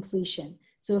school completion.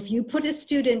 So if you put a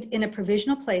student in a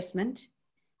provisional placement,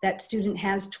 that student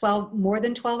has more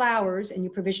than 12 hours, and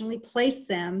you provisionally place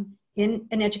them in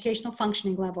an educational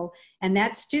functioning level, and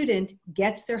that student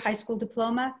gets their high school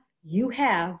diploma, you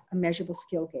have a measurable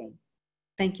skill gain.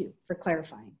 Thank you for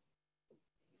clarifying.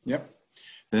 Yep.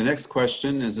 The next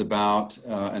question is about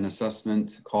an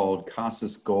assessment called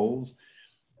CASAS goals.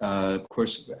 Of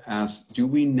course, asks, do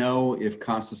we know if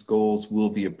CASAS goals will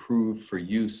be approved for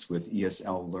use with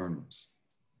ESL learners?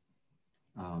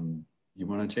 You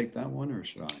want to take that one, or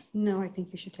should I? No, I think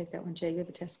you should take that one, Jay. You're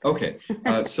the test guy. Okay,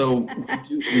 so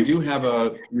we have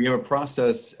a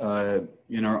process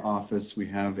in our office. We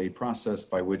have a process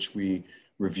by which we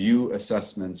review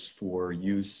assessments for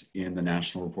use in the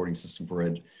National Reporting System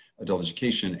for Adult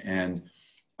Education, and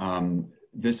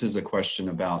this is a question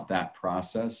about that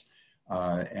process.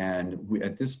 And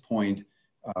at this point,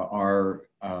 our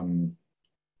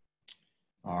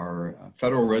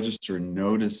Federal Register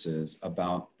notices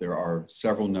there are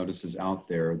several notices out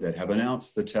there that have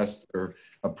announced the tests that are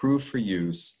approved for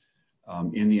use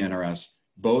in the NRS,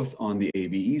 both on the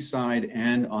ABE side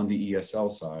and on the ESL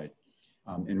side.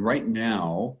 And right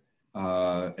now,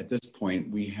 at this point,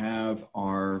 we have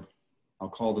our, I'll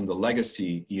call them the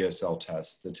legacy ESL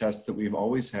tests, the tests that we've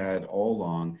always had all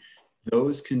along.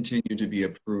 Those continue to be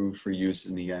approved for use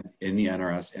in the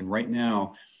NRS. And right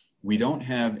now, we don't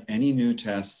have any new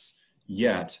tests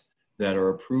yet that are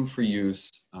approved for use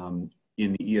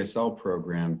in the ESL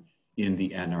program in the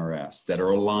NRS that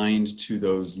are aligned to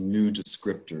those new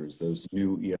descriptors, those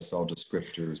new ESL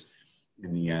descriptors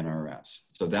in the NRS.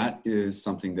 So that is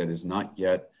something that is not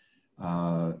yet,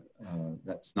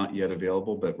 that's not yet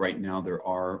available, but right now there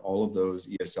are all of those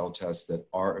ESL tests that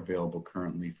are available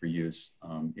currently for use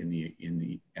in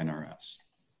the NRS.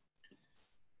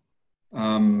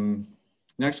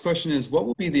 Next question is, what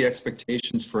will be the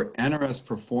expectations for NRS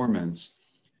performance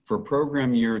for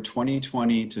program year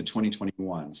 2020 to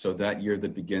 2021? So that year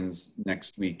that begins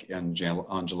next week on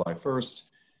July 1st,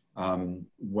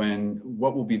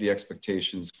 what will be the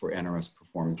expectations for NRS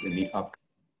performance in the upcoming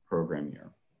program year?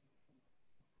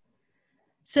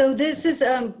 So this is,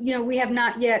 we have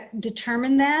not yet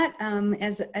determined that,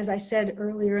 as I said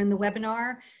earlier in the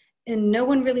webinar, and no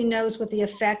one really knows what the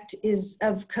effect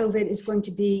of COVID is going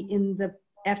to be in the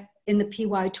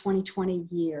PY 2020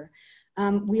 year.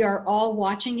 We are all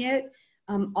watching it.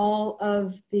 All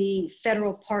of the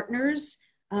federal partners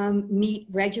meet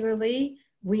regularly.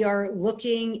 We are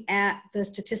looking at the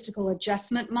statistical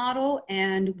adjustment model,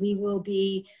 and we will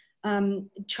be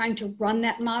trying to run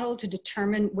that model to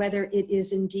determine whether it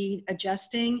is indeed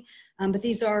adjusting. But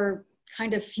these are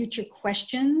kind of future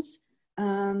questions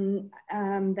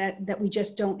that we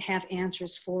just don't have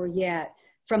answers for yet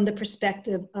from the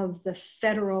perspective of the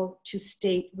federal to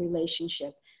state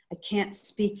relationship. I can't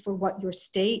speak for what your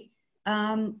state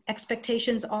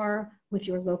expectations are with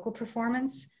your local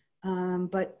performance,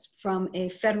 but from a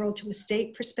federal to a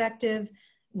state perspective,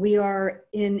 we are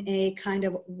in a kind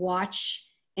of watch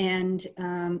and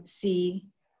see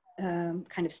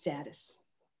kind of status.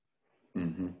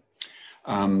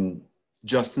 Mm-hmm.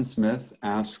 Justin Smith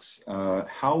asks,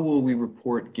 how will we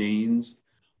report gains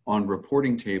on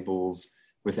reporting tables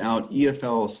without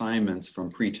EFL assignments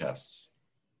from pre-tests?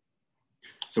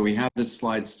 So we have this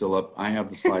slide still up. I have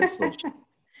the slide still up. I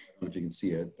don't know if you can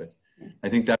see it, but I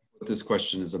think that's what this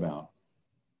question is about.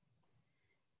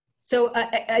 So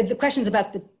the question is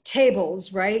about the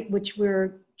tables, right? Which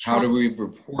we're how do we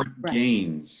report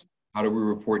gains? How do we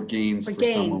report gains for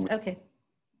someone? Okay.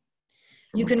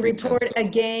 You can report a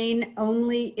gain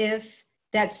only if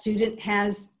that student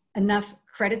has enough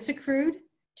credits accrued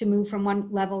to move from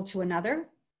one level to another.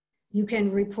 You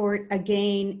can report a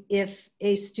gain if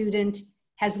a student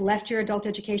has left your adult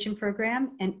education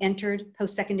program and entered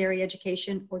post-secondary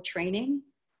education or training,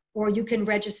 or you can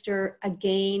register a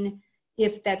gain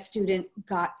if that student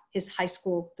got his high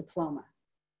school diploma.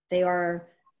 They are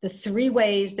the three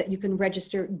ways that you can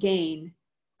register gain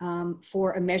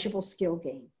for a measurable skill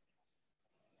gain.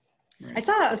 Right. I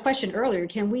saw a question earlier,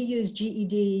 can we use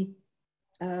GED,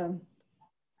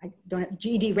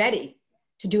 GED ready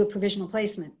to do a provisional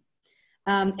placement?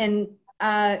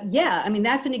 Yeah, I mean,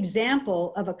 that's an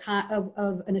example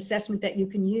of an assessment that you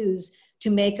can use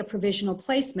to make a provisional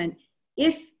placement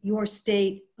if your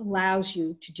state allows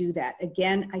you to do that.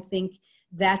 Again, I think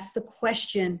that's the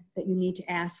question that you need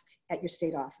to ask at your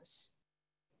state office.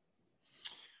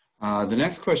 The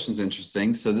next question is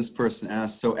interesting. So this person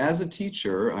asks, so as a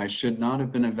teacher, I should not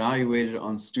have been evaluated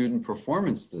on student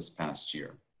performance this past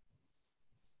year.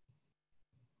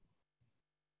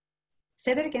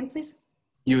 Say that again, please.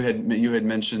 You had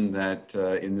mentioned that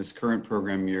in this current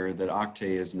program year that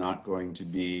OCTAE is not going to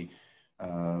be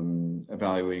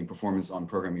evaluating performance on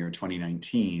program year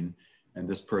 2019. And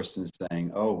this person is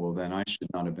saying, oh, well, then I should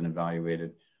not have been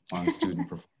evaluated on student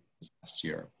performance last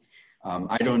year.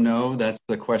 I don't know. That's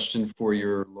a question for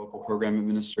your local program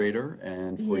administrator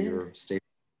and for your state.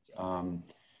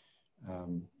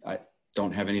 I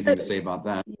don't have anything to say about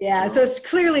that. Yeah, so it's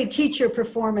clearly teacher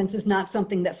performance is not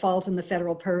something that falls in the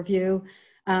federal purview.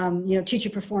 Teacher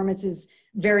performance is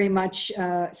very much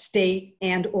state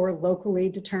and or locally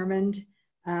determined.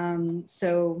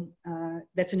 So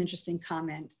that's an interesting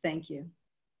comment. Thank you.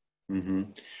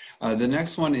 Mm-hmm. The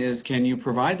next one is, can you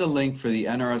provide the link for the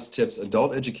NRS TIPS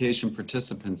adult education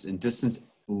participants in distance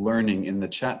learning in the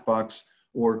chat box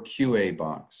or QA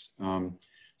box?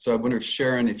 So I wonder if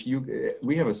Sharon,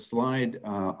 we have a slide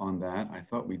on that. I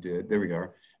thought we did. There we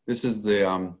are. This is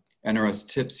the NRS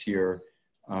TIPS here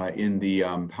in the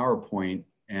PowerPoint.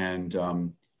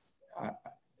 And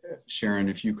Sharon,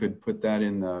 if you could put that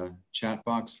in the chat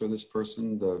box for this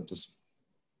person,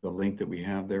 the link that we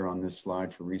have there on this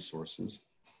slide for resources.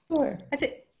 Sure.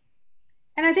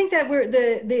 I think that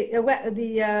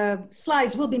the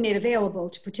slides will be made available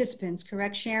to participants,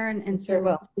 correct, Sharon? And so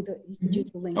will. you could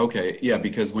use the links. Okay, yeah,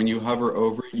 because when you hover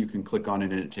over it, you can click on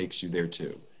it and it takes you there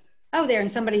too. Oh, there,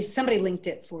 and somebody linked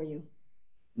it for you.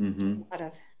 Mm-hmm. A lot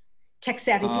of tech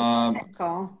savvy people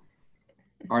call.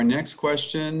 Our next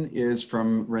question is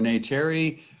from Renee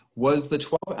Terry. Was the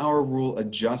 12-hour rule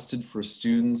adjusted for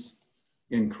students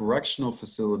in correctional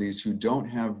facilities who don't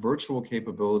have virtual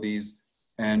capabilities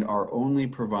and are only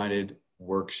provided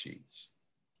worksheets?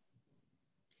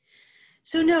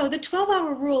 So no, the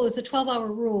 12-hour rule is a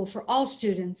 12-hour rule for all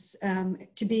students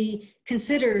to be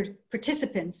considered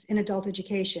participants in adult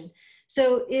education.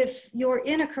 So if you're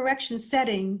in a correction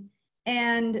setting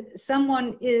and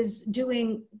someone is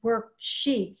doing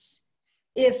worksheets,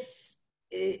 if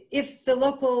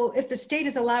the state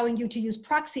is allowing you to use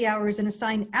proxy hours and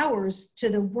assign hours to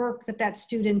the work that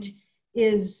student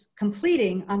is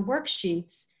completing on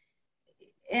worksheets,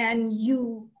 and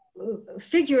you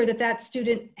figure that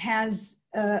student has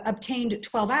obtained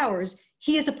 12 hours,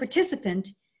 he is a participant,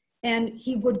 and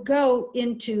he would go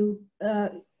into,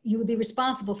 you would be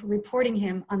responsible for reporting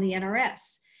him on the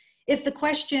NRS. If the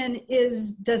question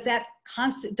is, does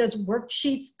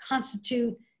worksheets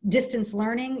constitute distance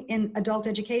learning in adult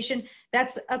education?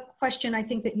 That's a question I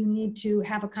think that you need to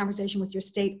have a conversation with your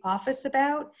state office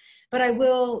about. But I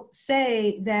will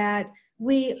say that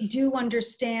we do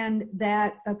understand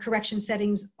that correction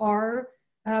settings are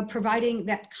providing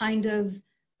that kind of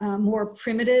more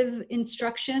primitive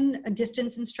instruction, a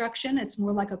distance instruction. It's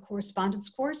more like a correspondence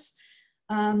course.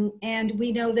 And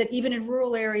we know that even in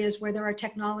rural areas where there are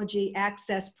technology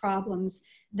access problems,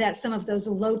 that some of those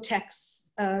low-tech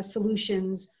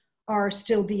solutions are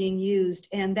still being used,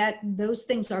 and that those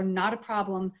things are not a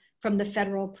problem from the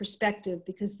federal perspective,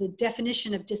 because the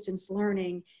definition of distance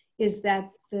learning is that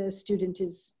the student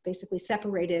is basically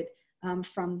separated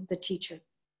from the teacher.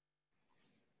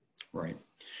 Right.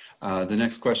 The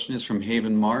next question is from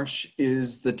Haven Marsh.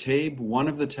 Is the TABE one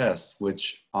of the tests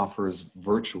which offers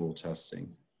virtual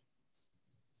testing?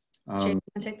 Jay, you want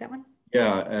to take that one?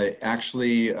 Yeah,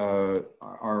 actually,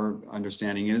 our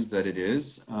understanding is that it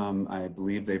is. I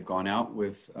believe they've gone out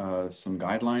with some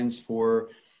guidelines for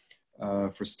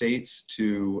states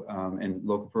to and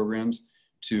local programs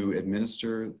to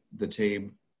administer the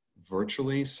TABE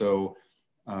virtually. So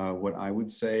what I would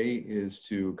say is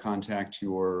to contact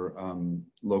your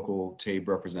local TABE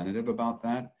representative about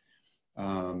that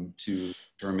to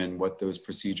determine what those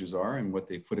procedures are and what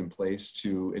they put in place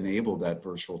to enable that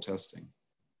virtual testing.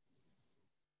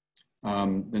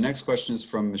 The next question is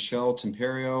from Michelle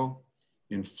Temperio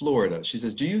in Florida. She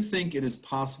says, do you think it is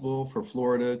possible for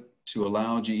Florida to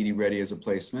allow GED Ready as a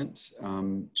placement?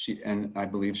 And I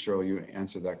believe, Cheryl, you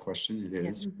answered that question. It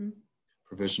is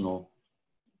provisional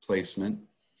placement.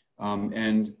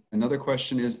 And another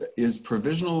question is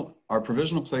are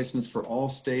provisional placements for all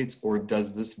states, or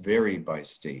does this vary by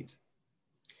state?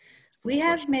 We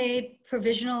have made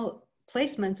provisional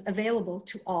placements available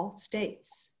to all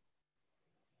states.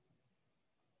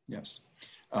 Yes.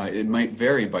 It might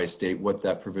vary by state what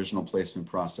that provisional placement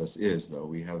process is, though.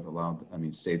 We have allowed,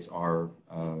 states are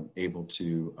able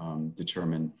to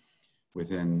determine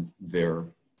within their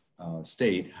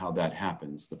state how that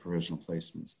happens, the provisional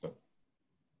placements, but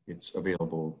it's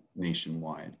available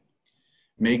nationwide.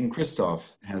 Megan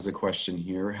Christoph has a question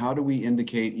here. How do we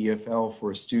indicate EFL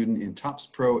for a student in TOPS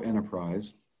Pro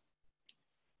Enterprise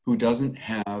who doesn't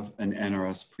have an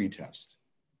NRS pretest?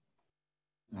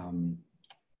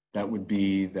 That would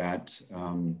be that,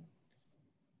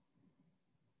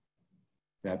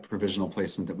 that provisional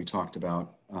placement that we talked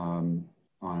about on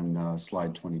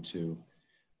slide 22,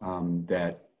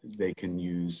 that they can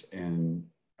use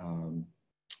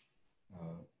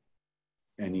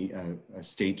a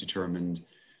state-determined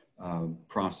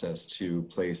process to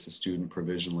place a student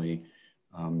provisionally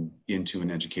into an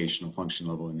educational function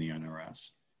level in the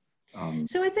NRS.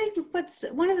 So I think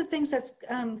one of the things that's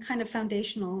kind of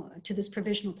foundational to this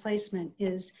provisional placement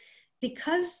is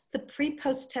because the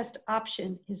pre-post test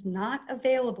option is not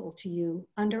available to you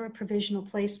under a provisional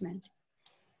placement,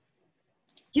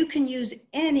 you can use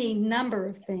any number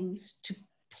of things to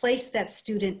place that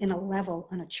student in a level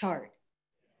on a chart.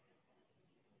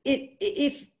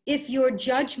 If your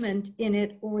judgment in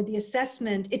it or the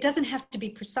assessment, it doesn't have to be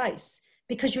precise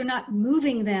because you're not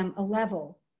moving them a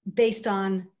level based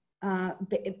on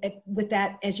with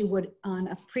that as you would on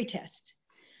a pretest.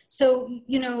 So,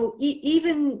 you know,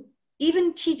 we've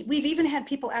even had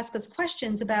people ask us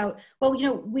questions about, well, you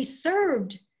know, we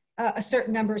served a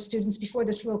certain number of students before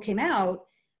this rule came out,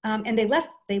 and they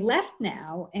left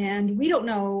now, and we don't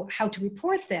know how to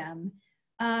report them.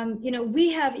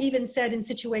 we have even said in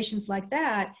situations like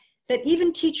that, that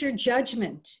even teacher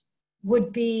judgment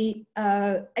would be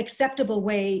an acceptable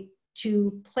way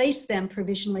to place them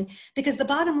provisionally, because the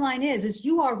bottom line is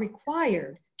you are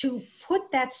required to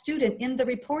put that student in the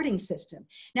reporting system.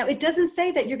 Now, it doesn't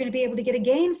say that you're going to be able to get a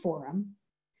gain for them,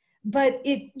 but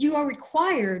you are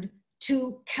required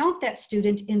to count that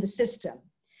student in the system.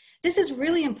 This is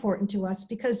really important to us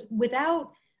because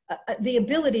without the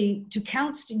ability to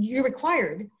count, you're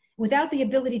required, without the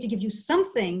ability to give you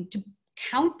something to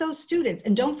count those students.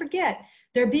 And don't forget,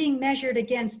 they're being measured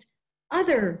against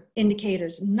other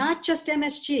indicators, not just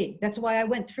MSG. That's why I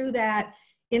went through that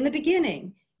in the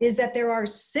beginning, is that there are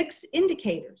 6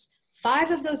 indicators.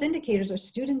 5 of those indicators are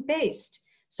student-based.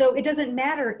 So it doesn't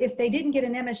matter if they didn't get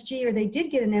an MSG or they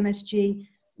did get an MSG,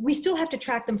 we still have to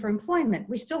track them for employment.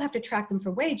 We still have to track them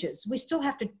for wages. We still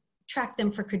have to track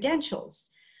them for credentials.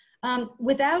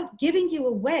 Without giving you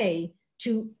a way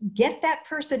to get that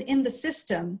person in the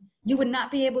system, you would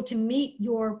not be able to meet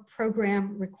your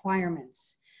program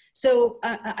requirements. So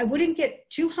I wouldn't get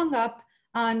too hung up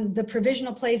on the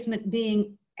provisional placement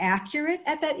being accurate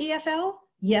at that EFL.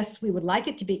 Yes, we would like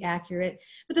it to be accurate,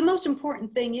 but the most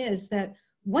important thing is that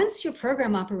once your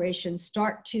program operations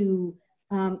start to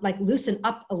loosen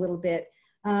up a little bit,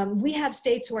 we have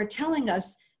states who are telling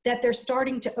us that they're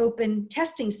starting to open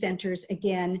testing centers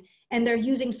again, and they're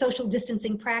using social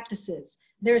distancing practices.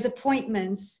 There's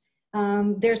appointments,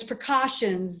 there's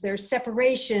precautions, there's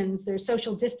separations, there's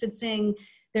social distancing,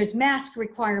 there's mask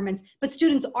requirements, but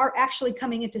students are actually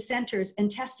coming into centers and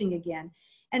testing again.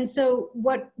 And so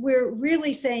what we're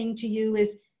really saying to you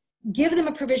is give them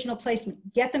a provisional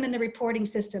placement, get them in the reporting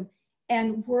system,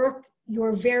 and work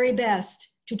your very best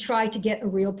to try to get a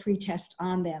real pretest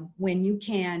on them when you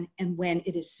can and when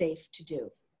it is safe to do.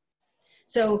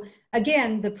 So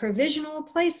again, the provisional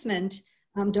placement,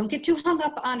 don't get too hung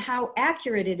up on how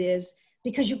accurate it is,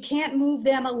 because you can't move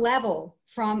them a level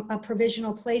from a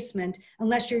provisional placement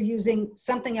unless you're using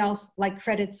something else like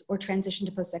credits or transition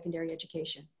to post-secondary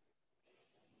education.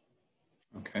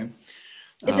 Okay.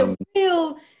 It's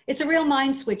a real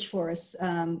mind switch for us,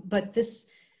 but this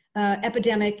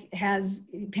pandemic has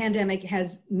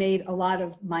made a lot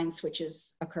of mind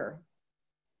switches occur.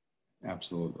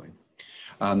 Absolutely.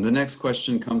 The next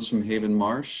question comes from Haven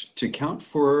Marsh. To count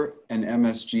for an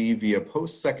MSG via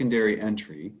post-secondary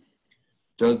entry,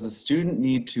 does the student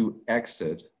need to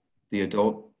exit the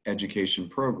adult education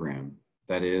program?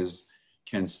 That is,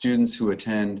 can students who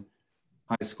attend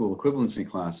high school equivalency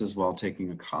classes while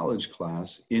taking a college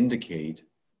class indicate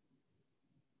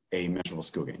a measurable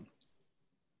skill gain?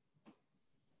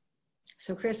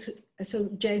 So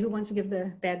Jay, who wants to give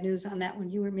the bad news on that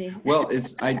one, you or me? Well,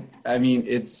 it's news.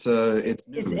 It's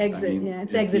exit, yeah,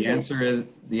 it's exit.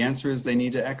 The answer is they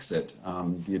need to exit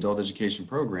the adult education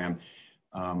program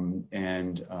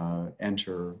and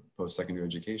enter post-secondary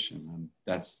education.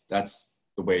 That's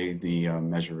the way the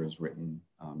measure is written.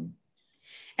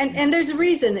 And there's a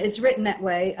reason it's written that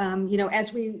way.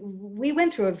 As we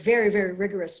went through a very, very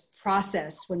rigorous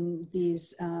process when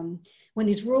these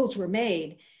rules were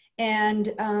made,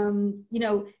 and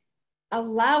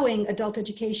allowing adult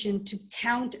education to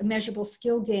count a measurable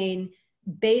skill gain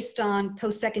based on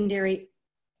post-secondary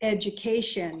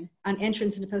education, on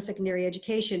entrance into post-secondary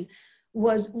education,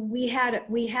 was we had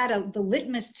the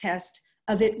litmus test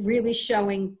of it really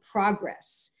showing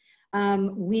progress.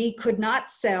 We could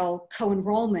not sell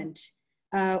co-enrollment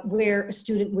where a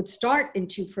student would start in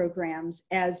 2 programs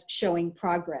as showing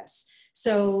progress.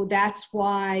 So that's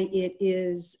why it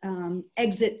is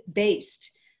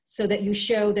exit-based, so that you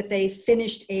show that they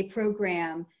finished a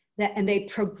program and they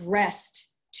progressed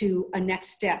to a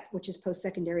next step, which is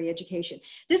post-secondary education.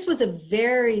 This was a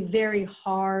very, very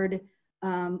hard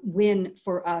win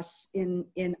for us in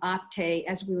OCTAE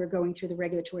as we were going through the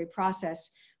regulatory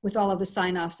process with all of the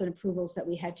sign-offs and approvals that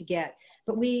we had to get.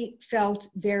 But we felt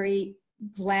very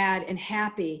glad and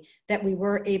happy that we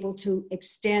were able to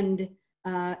extend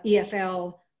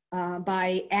EFL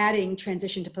by adding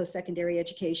transition to post-secondary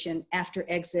education after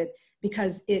exit,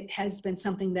 because it has been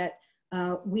something that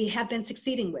we have been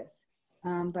succeeding with.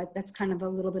 But that's kind of a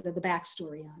little bit of the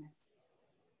backstory on it.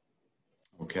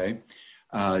 Okay.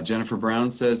 Jennifer Brown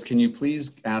says, can you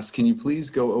please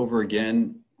go over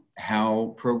again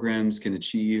how programs can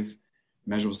achieve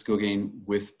measurable skill gain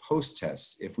with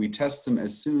post-tests if we test them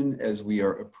as soon as we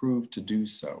are approved to do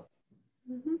so?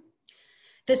 Mm-hmm.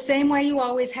 The same way you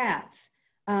always have.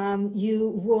 You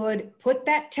would put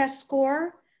that test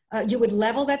score, you would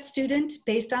level that student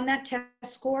based on that test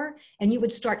score, and you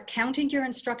would start counting your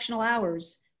instructional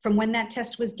hours from when that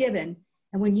test was given.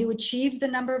 And when you achieved the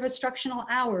number of instructional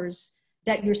hours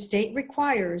that your state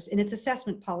requires in its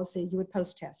assessment policy, you would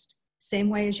post-test, same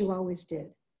way as you always did.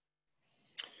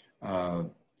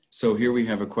 So here we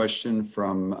have a question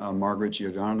from Margaret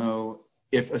Giordano.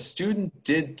 If a student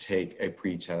did take a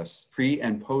pre-test, pre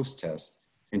and post-test,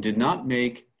 and did not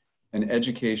make an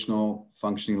educational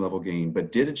functioning level gain,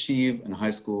 but did achieve a high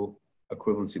school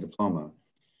equivalency diploma,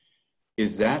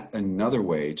 is that another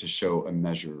way to show a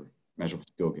measurable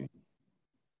skill gain?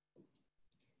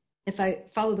 If I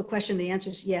follow the question, the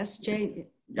answer is yes, Jay?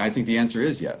 I think the answer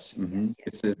is yes. Mm-hmm. Yes, yes.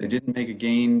 It's they didn't make a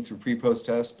gain through pre-post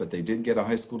test, but they did get a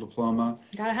high school diploma.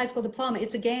 Got a high school diploma,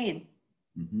 it's a gain.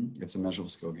 Mm-hmm. It's a measurable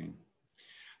skill gain.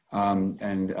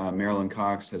 Marilyn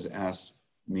Cox has asked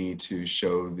me to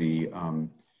show the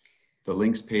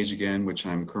links page again, which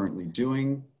I'm currently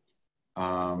doing.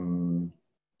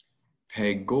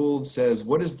 Peg Gold says,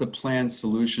 what is the planned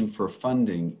solution for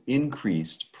funding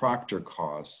increased proctor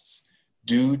costs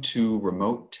due to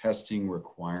remote testing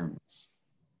requirements?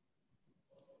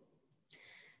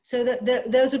 So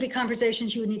those would be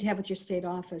conversations you would need to have with your state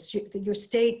office. Your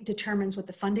state determines what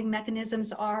the funding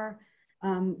mechanisms are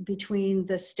between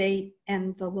the state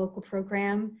and the local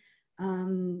program.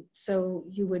 So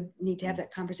you would need to have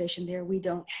that conversation there. We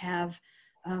don't have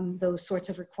those sorts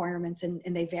of requirements,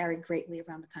 and they vary greatly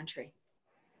around the country.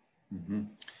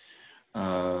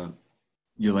 Mm-hmm.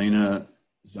 Yelena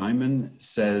Zyman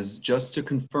says, just to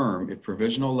confirm, if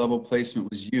provisional level placement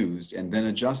was used and then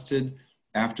adjusted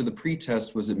after the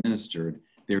pretest was administered,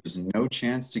 there is no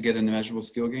chance to get a measurable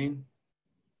skill gain?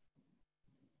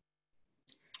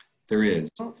 There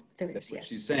is. Oh, there is, What yes.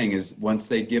 she's saying is once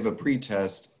they give a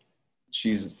pretest,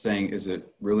 she's saying, is it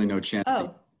really no chance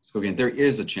to skill gain? There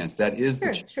is a chance. That is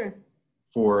the chance. Sure.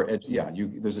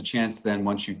 There's a chance then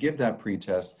once you give that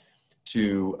pretest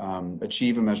to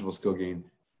achieve a measurable skill gain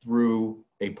through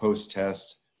a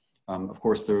post-test. Of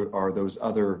course, there are those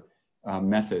other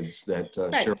methods that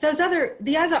right. Cheryl.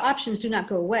 The other options do not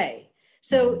go away.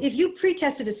 So if you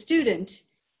pre-tested a student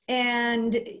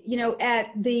and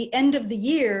at the end of the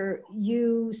year,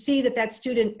 you see that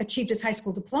student achieved his high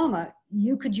school diploma,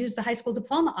 you could use the high school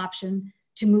diploma option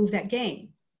to move that gain,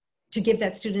 to give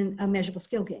that student a measurable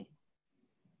skill gain.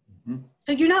 Mm-hmm.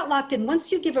 So you're not locked in.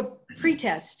 Once you give a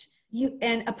pre-test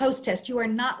and a post-test, you are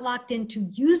not locked into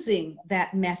using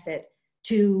that method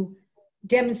to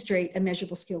demonstrate a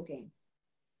measurable skill gain.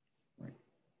 Right.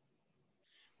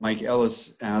 Mike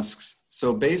Ellis asks,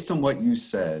 so based on what you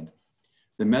said,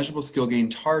 the measurable skill gain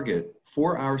target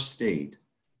for our state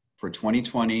for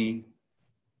 2020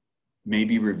 may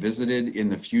be revisited in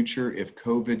the future if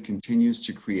COVID continues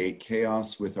to create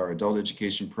chaos with our adult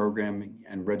education programming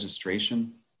and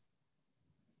registration?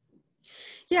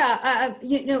 Yeah,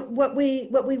 what we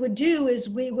would do is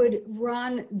we would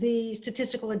run the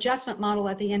statistical adjustment model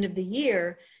at the end of the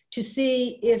year to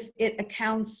see if it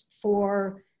accounts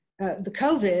for the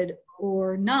COVID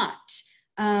or not.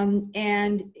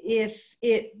 And if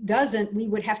it doesn't, we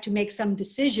would have to make some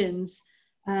decisions,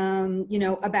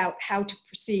 about how to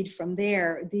proceed from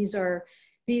there. These are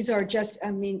just,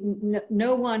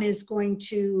 no one is going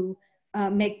to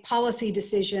make policy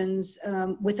decisions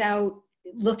without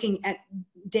looking at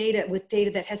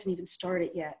data that hasn't even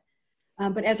started yet.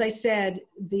 But as I said,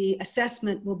 the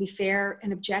assessment will be fair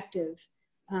and objective.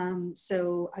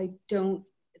 So I don't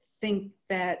think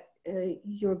that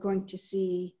you're going to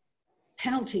see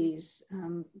penalties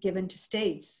given to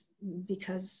states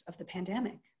because of the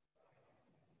pandemic.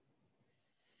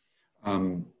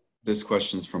 This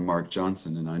question is from Mark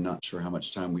Johnson, and I'm not sure how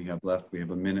much time we have left. We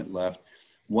have a minute left.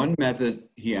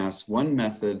 He asks, one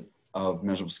method of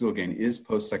measurable skill gain is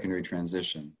post-secondary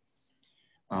transition.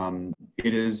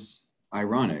 It is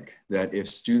ironic that if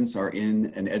students are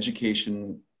in an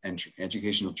education and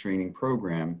educational training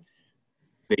program,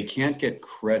 they can't get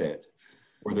credit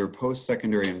for their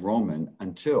post-secondary enrollment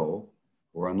until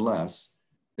or unless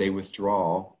they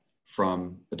withdraw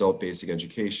from adult basic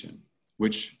education,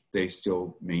 which they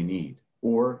still may need.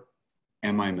 Or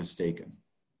am I mistaken?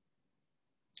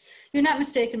 You're not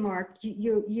mistaken, Mark.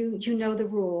 You know the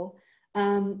rule.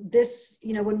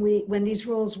 When these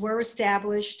rules were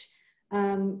established,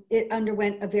 it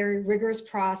underwent a very rigorous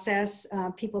process.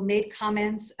 People made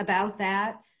comments about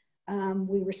that.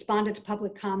 We responded to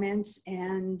public comments,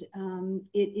 and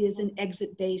it is an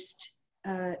exit-based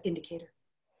indicator.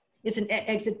 It's an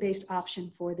exit-based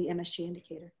option for the MSG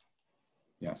indicator.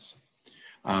 Yes.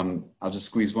 I'll just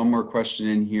squeeze one more question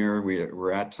in here.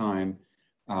 We're at time.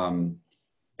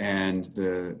 And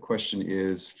the question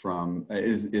is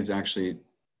actually, it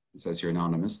says here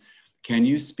anonymous. Can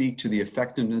you speak to the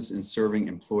effectiveness in serving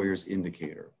employers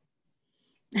indicator?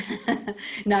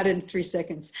 Not in 3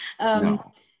 seconds.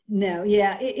 No. No,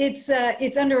 yeah,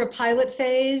 it's under a pilot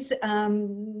phase.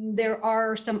 There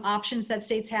are some options that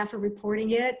states have for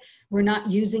reporting it. We're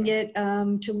not using it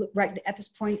to look right at this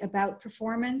point about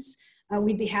performance.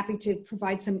 We'd be happy to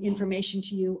provide some information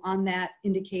to you on that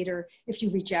indicator if you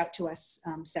reach out to us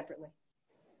separately.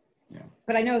 Yeah.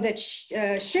 But I know that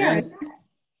Sharon.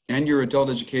 And your adult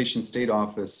education state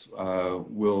office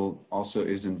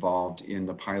is involved in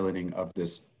the piloting of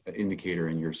this indicator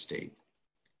in your state.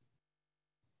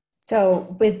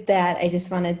 So with that, I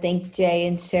just want to thank Jay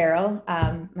and Cheryl.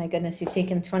 My goodness, you've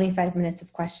taken 25 minutes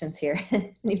of questions here.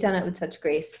 You've done it with such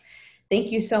grace.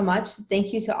 Thank you so much.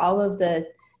 Thank you to all of the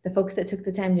folks that took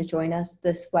the time to join us.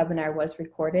 This webinar was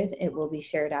recorded. It will be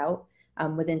shared out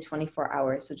within 24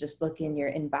 hours. So just look in your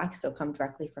inbox. It'll come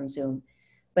directly from Zoom.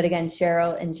 But again,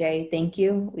 Cheryl and Jay, thank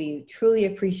you. We truly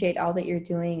appreciate all that you're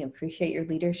doing, appreciate your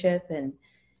leadership, and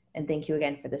thank you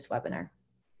again for this webinar.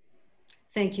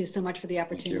 Thank you so much for the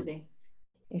opportunity.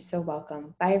 You're so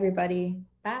welcome. Bye, everybody.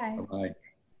 Bye. Bye-bye.